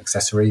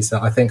accessories,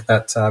 I think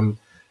that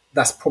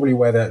that's probably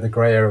where the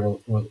grey area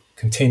will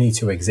continue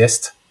to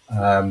exist.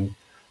 I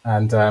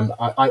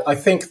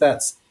think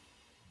that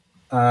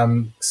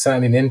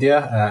certainly in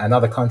India and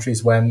other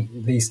countries, when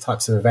these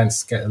types of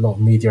events get a lot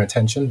of media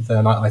attention,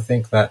 then I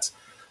think that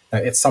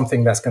it's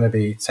something that's going to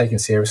be taken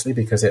seriously,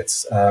 because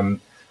it's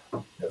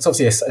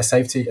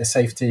obviously a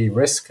safety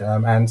risk,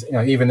 and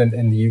even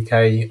in the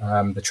UK,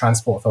 the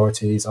transport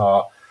authorities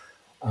are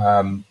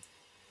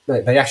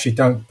they actually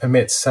don't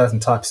permit certain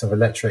types of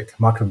electric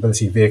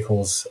micromobility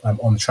vehicles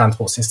on the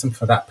transport system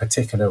for that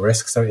particular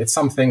risk. So it's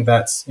something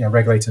that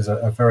regulators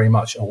are very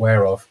much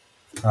aware of,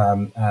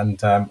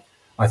 and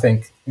I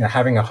think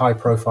having a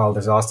high-profile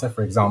disaster,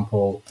 for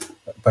example,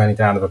 burning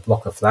down of a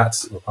block of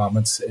flats or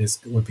apartments,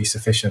 would be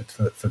sufficient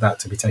for that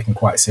to be taken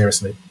quite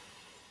seriously.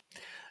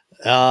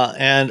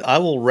 And I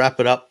will wrap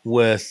it up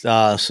with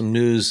some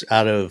news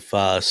out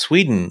of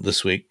Sweden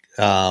this week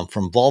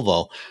from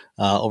Volvo.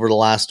 Over the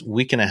last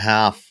week and a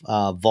half,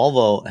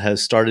 Volvo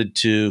has started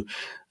to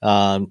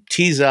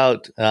tease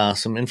out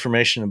some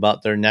information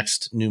about their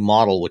next new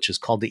model, which is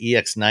called the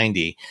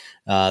EX90.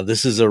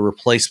 This is a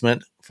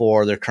replacement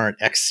for their current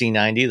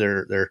XC90,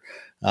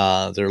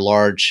 their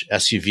large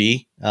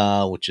SUV,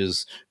 which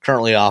is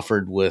currently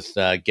offered with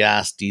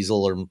gas,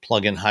 diesel, or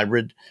plug-in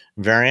hybrid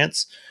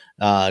variants.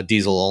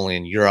 Diesel only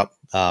in Europe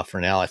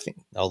for now, I think,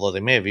 although they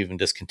may have even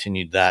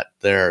discontinued that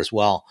there as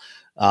well.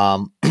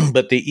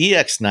 But the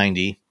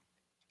EX90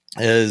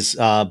 is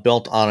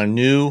built on a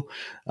new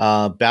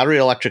battery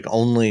electric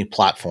only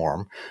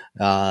platform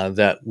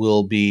that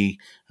will be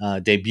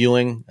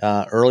debuting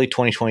early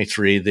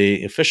 2023.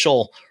 The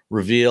official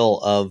reveal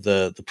of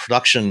the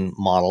production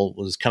model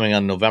was coming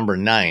on November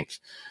 9th.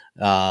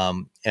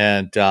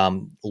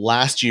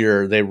 Last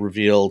year they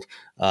revealed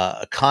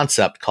a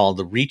concept called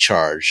the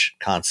Recharge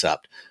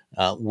concept,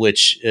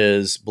 which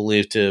is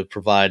believed to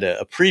provide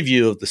a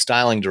preview of the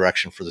styling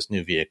direction for this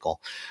new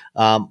vehicle.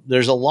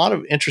 There's a lot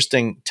of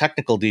interesting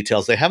technical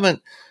details. They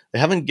haven't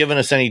given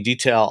us any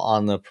detail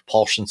on the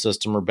propulsion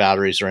system or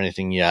batteries or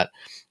anything yet,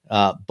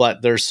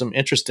 but there's some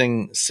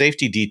interesting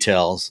safety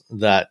details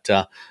that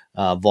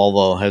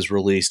Volvo has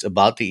released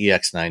about the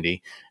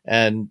EX90,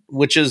 and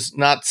which is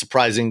not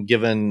surprising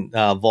given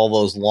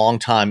Volvo's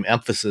longtime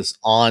emphasis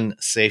on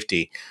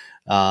safety,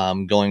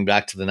 going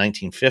back to the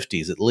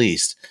 1950s at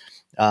least.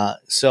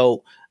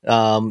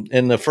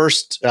 In the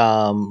first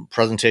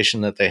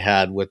presentation that they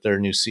had with their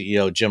new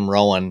CEO, Jim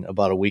Rowan,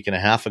 about a week and a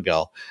half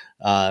ago,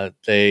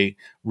 they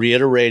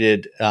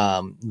reiterated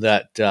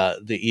that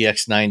the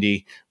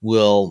EX90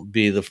 will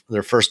be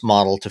their first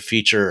model to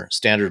feature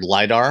standard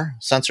LiDAR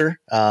sensor,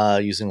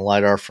 using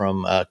LiDAR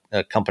from a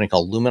company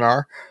called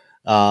Luminar.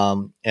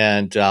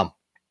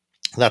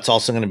 That's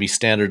also going to be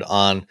standard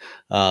on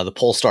the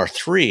Polestar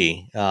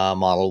 3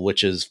 model,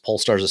 which is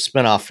Polestar's a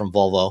spinoff from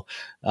Volvo,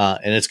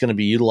 and it's going to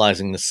be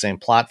utilizing the same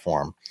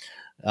platform.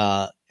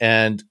 That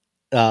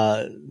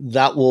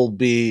will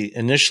be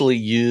initially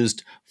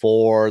used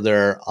for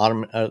their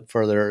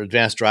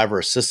advanced driver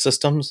assist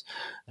systems.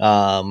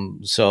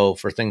 So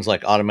for things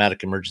like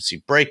automatic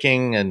emergency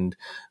braking and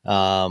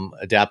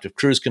adaptive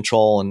cruise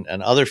control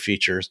and other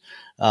features.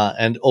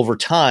 And over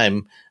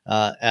time,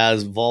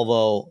 as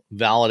Volvo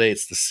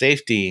validates the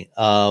safety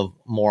of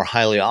more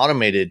highly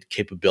automated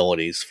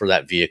capabilities for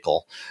that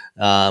vehicle,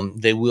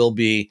 they will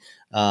be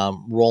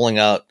rolling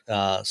out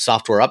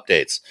software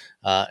updates.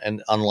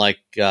 And unlike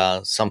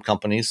some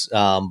companies,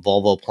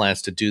 Volvo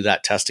plans to do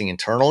that testing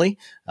internally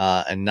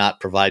and not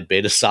provide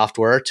beta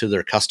software to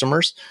their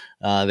customers.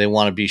 They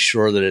want to be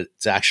sure that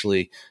it's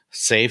actually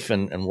safe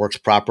and works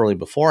properly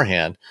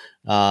beforehand.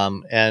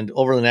 And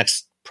over the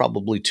next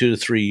probably 2 to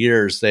 3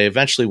 years, they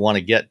eventually want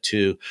to get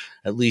to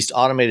at least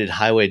automated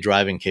highway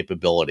driving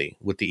capability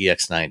with the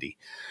EX90.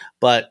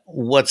 But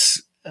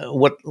what's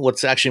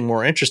actually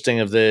more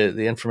interesting of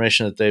the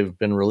information that they've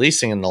been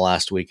releasing in the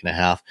last week and a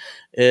half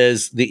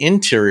is the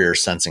interior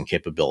sensing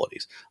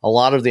capabilities. A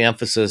lot of the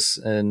emphasis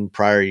in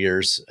prior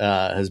years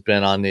has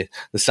been on the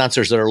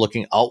sensors that are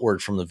looking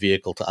outward from the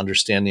vehicle to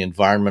understand the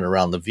environment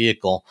around the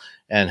vehicle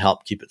and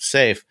help keep it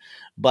safe.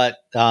 But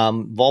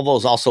Volvo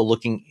is also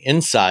looking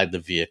inside the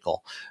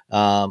vehicle.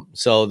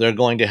 So they're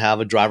going to have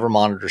a driver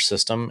monitor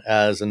system,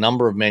 as a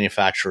number of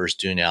manufacturers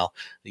do now,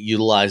 that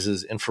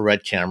utilizes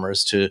infrared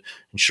cameras to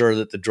ensure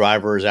that the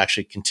driver is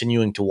actually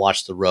continuing to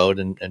watch the road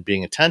and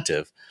being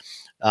attentive.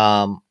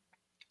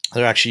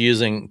 they're actually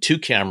using 2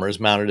 cameras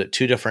mounted at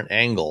 2 different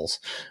angles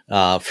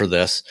for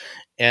this.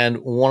 And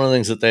one of the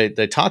things that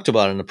they talked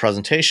about in the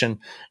presentation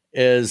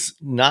is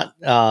not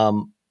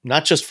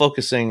just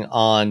focusing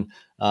on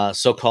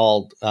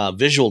so-called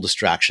visual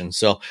distraction.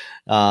 So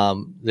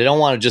they don't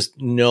want to just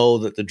know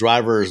that the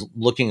driver is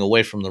looking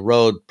away from the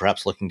road,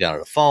 perhaps looking down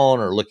at a phone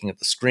or looking at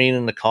the screen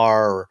in the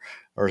car,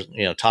 or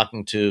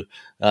talking to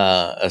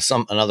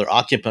another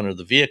occupant of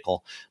the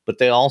vehicle. But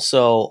they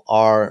also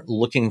are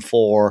looking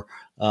for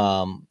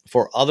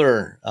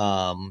other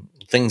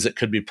things that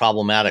could be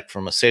problematic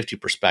from a safety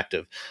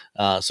perspective.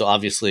 So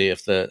obviously,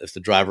 if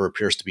the driver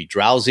appears to be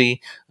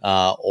drowsy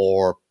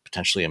or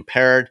potentially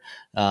impaired,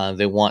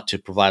 they want to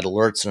provide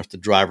alerts, and if the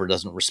driver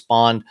doesn't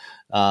respond,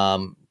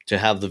 to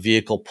have the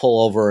vehicle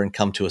pull over and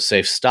come to a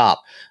safe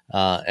stop,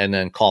 and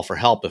then call for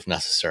help if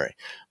necessary.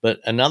 But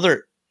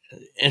another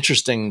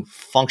interesting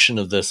function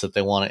of this that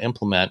they want to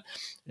implement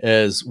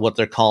is what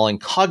they're calling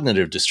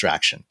cognitive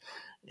distraction.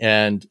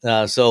 And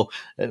so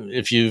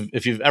if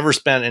you've ever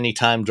spent any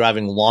time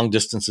driving long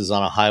distances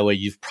on a highway,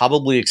 you've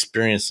probably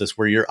experienced this,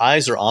 where your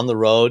eyes are on the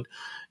road,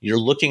 you're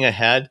looking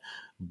ahead,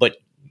 but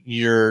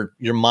your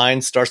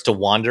mind starts to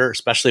wander,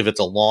 especially if it's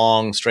a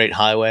long straight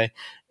highway,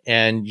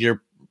 and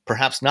you're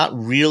perhaps not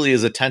really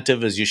as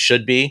attentive as you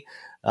should be.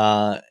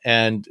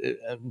 And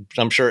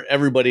I'm sure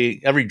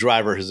every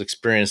driver has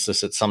experienced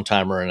this at some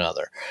time or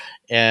another.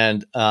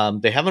 And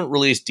they haven't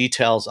released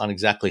details on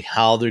exactly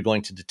how they're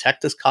going to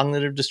detect this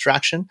cognitive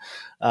distraction,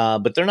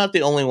 but they're not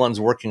the only ones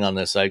working on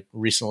this. I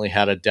recently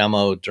had a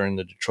demo during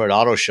the Detroit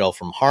Auto Show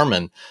from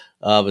Harman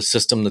of a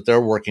system that they're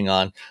working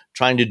on,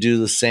 trying to do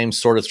the same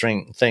sort of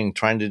thing,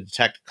 trying to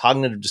detect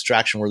cognitive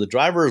distraction where the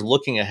driver is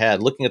looking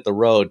ahead, looking at the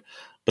road,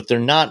 but they're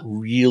not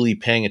really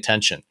paying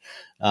attention.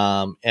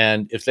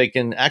 And if they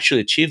can actually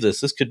achieve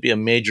this, this could be a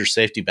major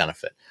safety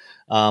benefit.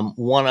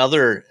 One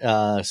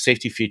other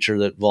safety feature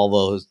that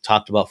Volvo has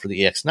talked about for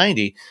the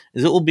EX90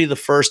 is it will be the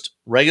first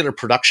regular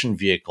production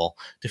vehicle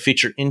to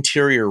feature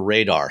interior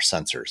radar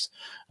sensors.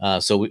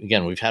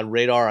 We've had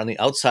radar on the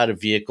outside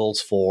of vehicles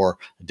for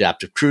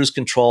adaptive cruise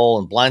control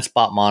and blind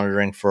spot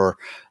monitoring for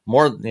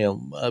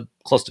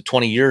close to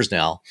 20 years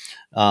now,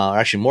 or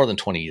actually more than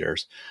 20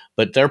 years.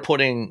 But they're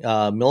putting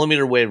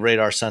millimeter wave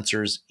radar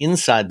sensors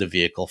inside the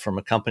vehicle from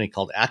a company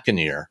called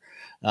Aconir.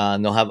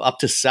 And they'll have up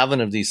to 7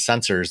 of these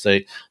sensors.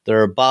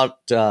 They're about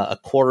a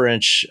 1/4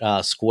 inch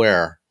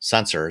square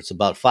sensor. It's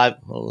about a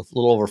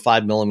little over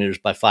 5 millimeters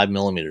by 5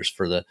 millimeters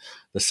for the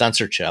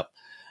sensor chip.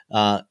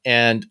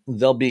 And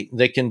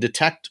they can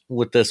detect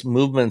with this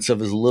movements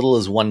of as little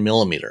as 1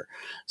 millimeter.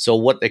 So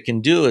what they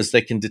can do is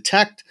they can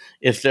detect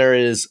if there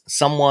is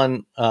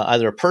someone,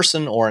 either a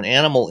person or an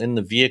animal in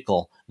the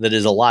vehicle that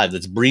is alive,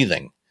 that's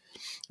breathing.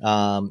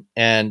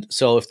 And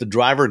so if the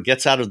driver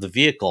gets out of the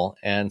vehicle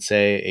and,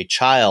 say, a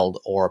child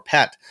or a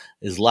pet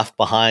is left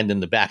behind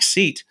in the back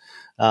seat,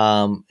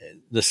 the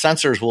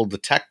sensors will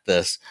detect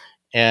this.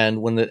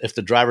 And if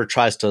the driver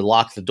tries to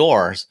lock the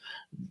doors,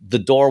 the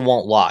door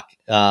won't lock.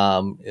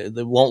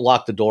 It won't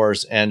lock the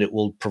doors, and it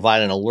will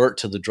provide an alert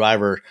to the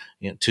driver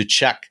to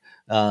check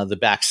the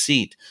back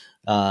seat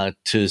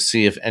to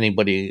see if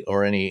anybody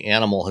or any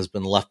animal has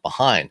been left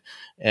behind.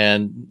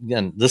 And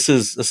again, this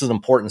is an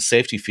important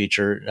safety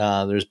feature.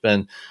 There's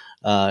been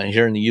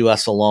here in the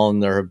U.S. alone,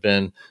 there have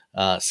been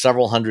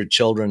several hundred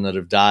children that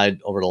have died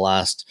over the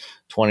last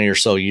 20 or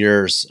so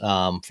years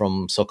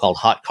from so-called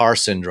hot car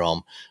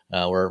syndrome,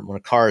 where when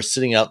a car is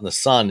sitting out in the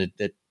sun,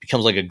 it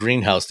becomes like a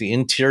greenhouse. The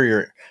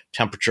interior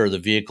temperature of the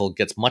vehicle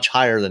gets much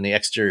higher than the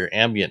exterior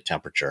ambient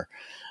temperature,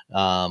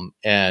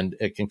 and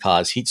it can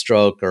cause heat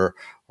stroke or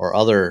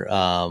other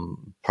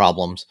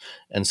problems.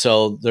 And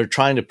so they're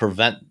trying to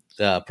prevent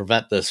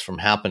this from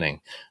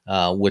happening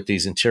with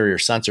these interior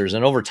sensors.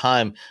 And over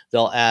time,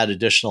 they'll add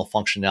additional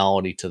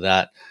functionality to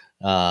that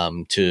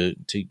to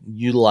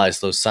utilize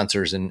those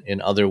sensors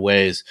in other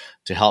ways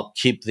to help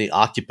keep the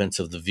occupants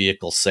of the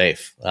vehicle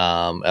safe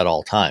at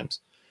all times.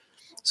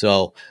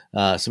 So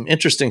some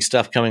interesting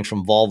stuff coming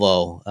from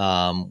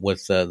Volvo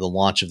with the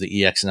launch of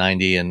the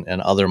EX90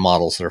 and other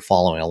models that are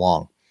following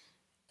along.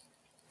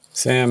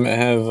 Sam,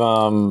 have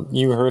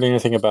you heard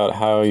anything about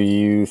how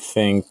you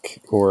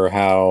think or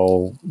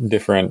how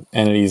different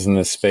entities in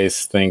this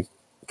space think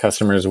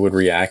customers would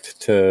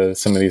react to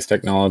some of these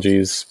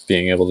technologies,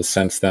 being able to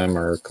sense them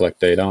or collect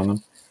data on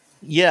them?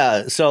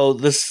 Yeah, so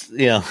this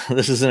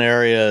is an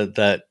area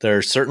that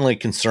there's certainly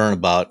concern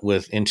about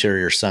with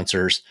interior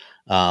sensors,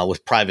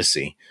 with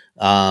privacy.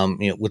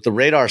 With the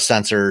radar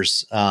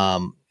sensors,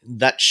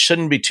 that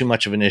shouldn't be too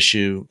much of an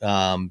issue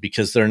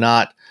because they're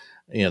not.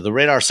 The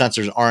radar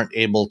sensors aren't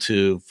able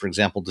to, for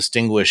example,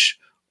 distinguish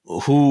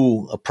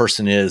who a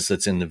person is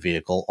that's in the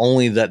vehicle,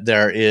 only that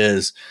there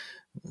is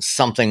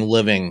something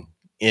living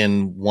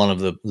in one of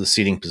the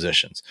seating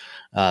positions.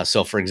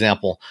 So, for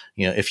example,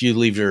 if you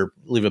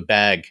leave a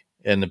bag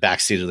in the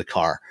back seat of the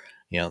car,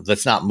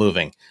 that's not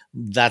moving,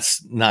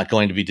 that's not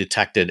going to be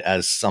detected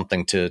as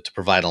something to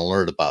provide an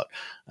alert about.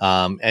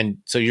 And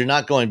so you're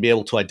not going to be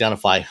able to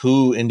identify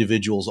who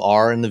individuals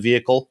are in the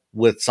vehicle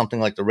with something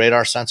like the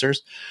radar sensors.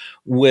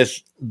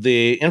 With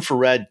the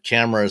infrared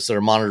cameras that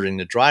are monitoring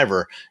the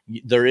driver,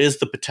 there is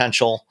the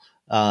potential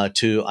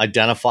to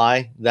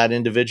identify that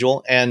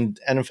individual. And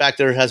in fact,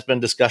 there has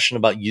been discussion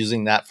about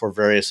using that for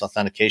various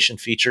authentication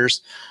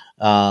features.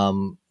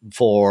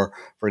 For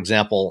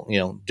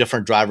example,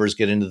 different drivers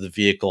get into the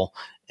vehicle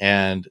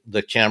and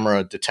the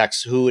camera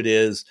detects who it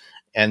is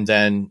and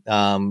then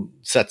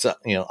sets up,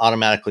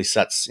 automatically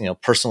sets,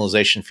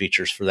 personalization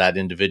features for that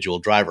individual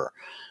driver.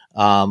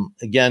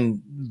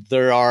 Again,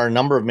 there are a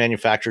number of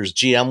manufacturers.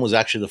 GM was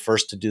actually the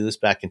first to do this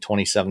back in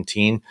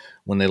 2017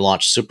 when they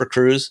launched Super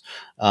Cruise.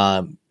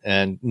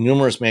 And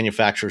numerous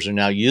manufacturers are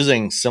now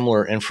using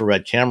similar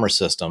infrared camera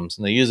systems.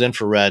 And they use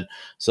infrared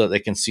so that they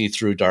can see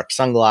through dark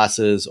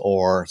sunglasses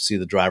or see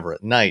the driver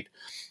at night.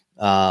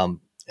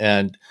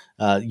 And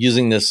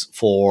using this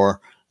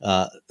for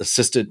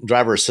assisted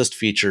driver assist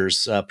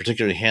features,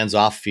 particularly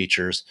hands-off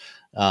features,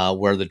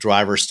 where the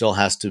driver still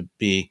has to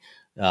be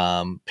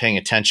paying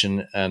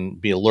attention and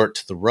be alert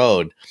to the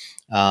road.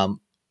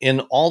 In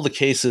all the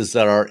cases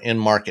that are in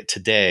market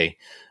today,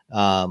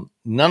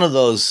 none of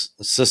those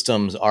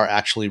systems are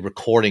actually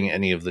recording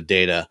any of the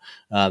data.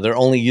 They're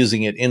only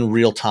using it in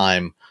real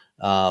time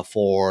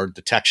for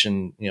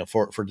detection,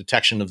 for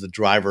detection of the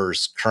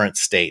driver's current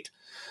state.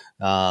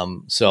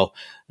 So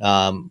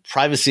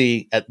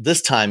privacy at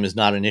this time is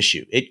not an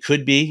issue. It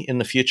could be in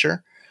the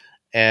future.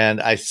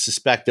 And I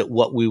suspect that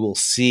what we will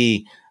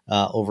see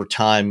over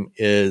time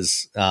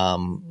is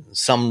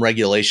some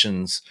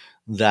regulations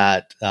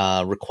that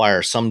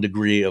require some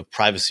degree of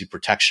privacy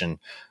protection,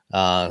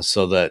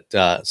 so that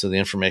the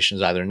information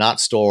is either not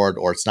stored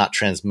or it's not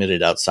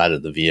transmitted outside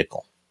of the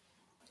vehicle.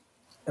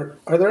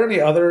 Are there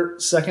any other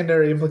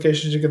secondary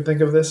implications you can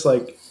think of this?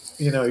 Like,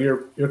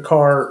 your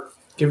car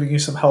giving you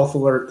some health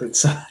alert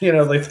that's,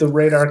 like the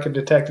radar can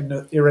detect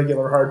an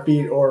irregular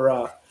heartbeat,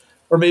 or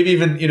maybe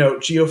even,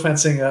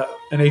 geofencing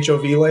an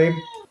HOV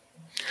lane?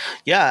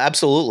 Yeah,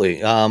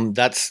 absolutely.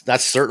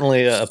 That's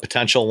certainly a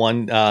potential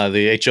one.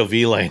 The HOV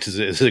lane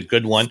is a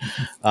good one.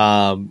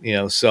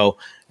 So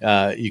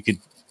you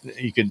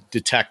could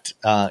detect,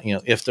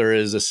 if there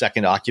is a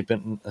second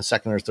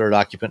or third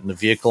occupant in the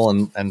vehicle,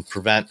 and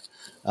prevent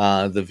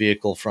the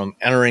vehicle from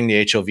entering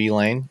the HOV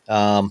lane.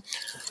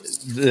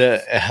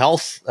 The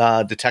health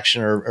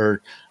detection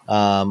or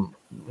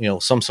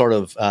some sort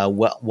of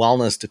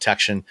wellness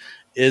detection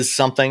is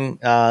something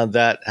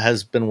that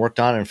has been worked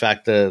on. In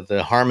fact,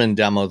 the Harman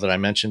demo that I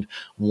mentioned,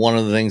 one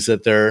of the things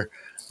that they're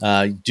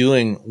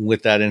doing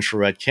with that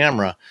infrared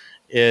camera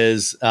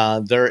is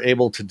they're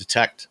able to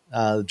detect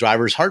the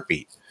driver's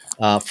heartbeat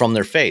from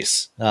their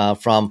face,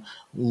 from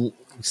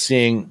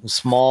seeing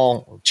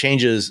small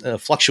changes,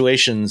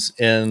 fluctuations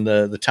in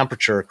the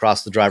temperature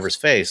across the driver's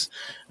face.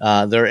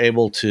 They're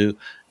able to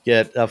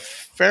get a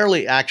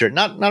fairly accurate,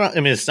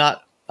 it's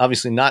not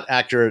obviously not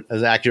accurate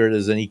as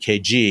an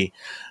EKG,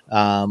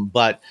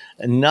 but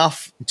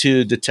enough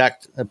to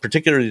detect,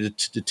 particularly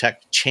to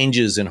detect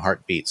changes in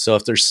heartbeat. So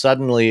if there's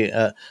suddenly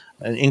an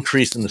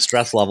increase in the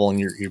stress level and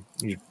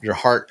your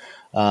heart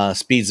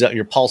speeds up,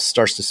 your pulse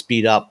starts to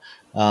speed up,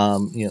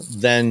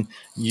 then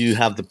you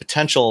have the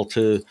potential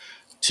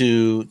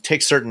to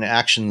take certain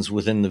actions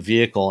within the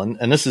vehicle.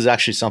 And this is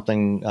actually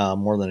something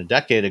more than a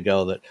decade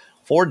ago that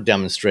Ford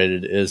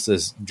demonstrated, is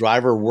this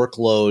driver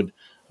workload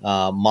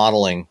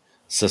modeling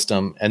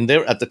system. And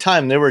at the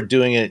time, they were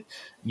doing it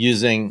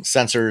using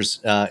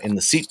sensors in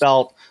the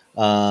seatbelt,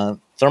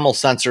 thermal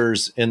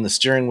sensors in the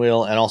steering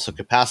wheel, and also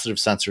capacitive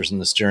sensors in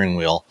the steering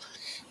wheel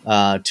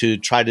to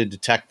try to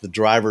detect the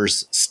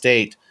driver's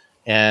state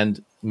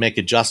and make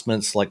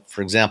adjustments, like,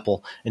 for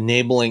example,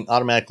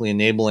 automatically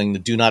enabling the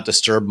do not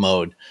disturb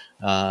mode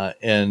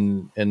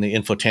in the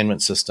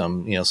infotainment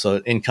system.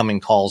 So incoming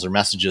calls or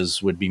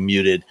messages would be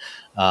muted,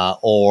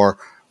 or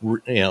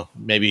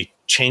maybe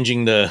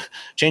changing the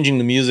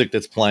music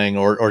that's playing,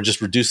 or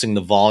just reducing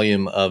the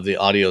volume of the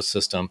audio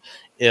system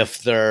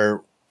if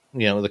they're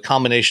the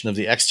combination of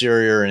the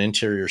exterior and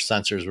interior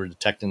sensors were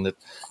detecting that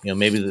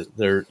maybe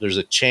there's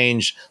a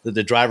change, that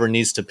the driver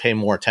needs to pay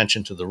more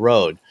attention to the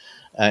road.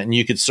 And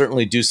you could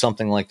certainly do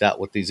something like that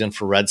with these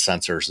infrared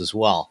sensors as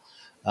well.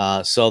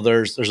 So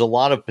there's a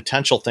lot of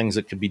potential things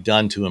that could be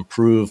done to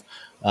improve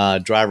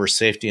driver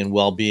safety and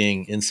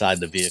well-being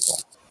inside the vehicle.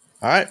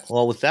 All right.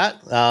 Well, with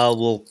that,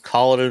 we'll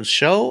call it a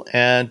show,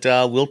 and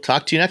we'll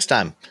talk to you next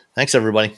time. Thanks, everybody.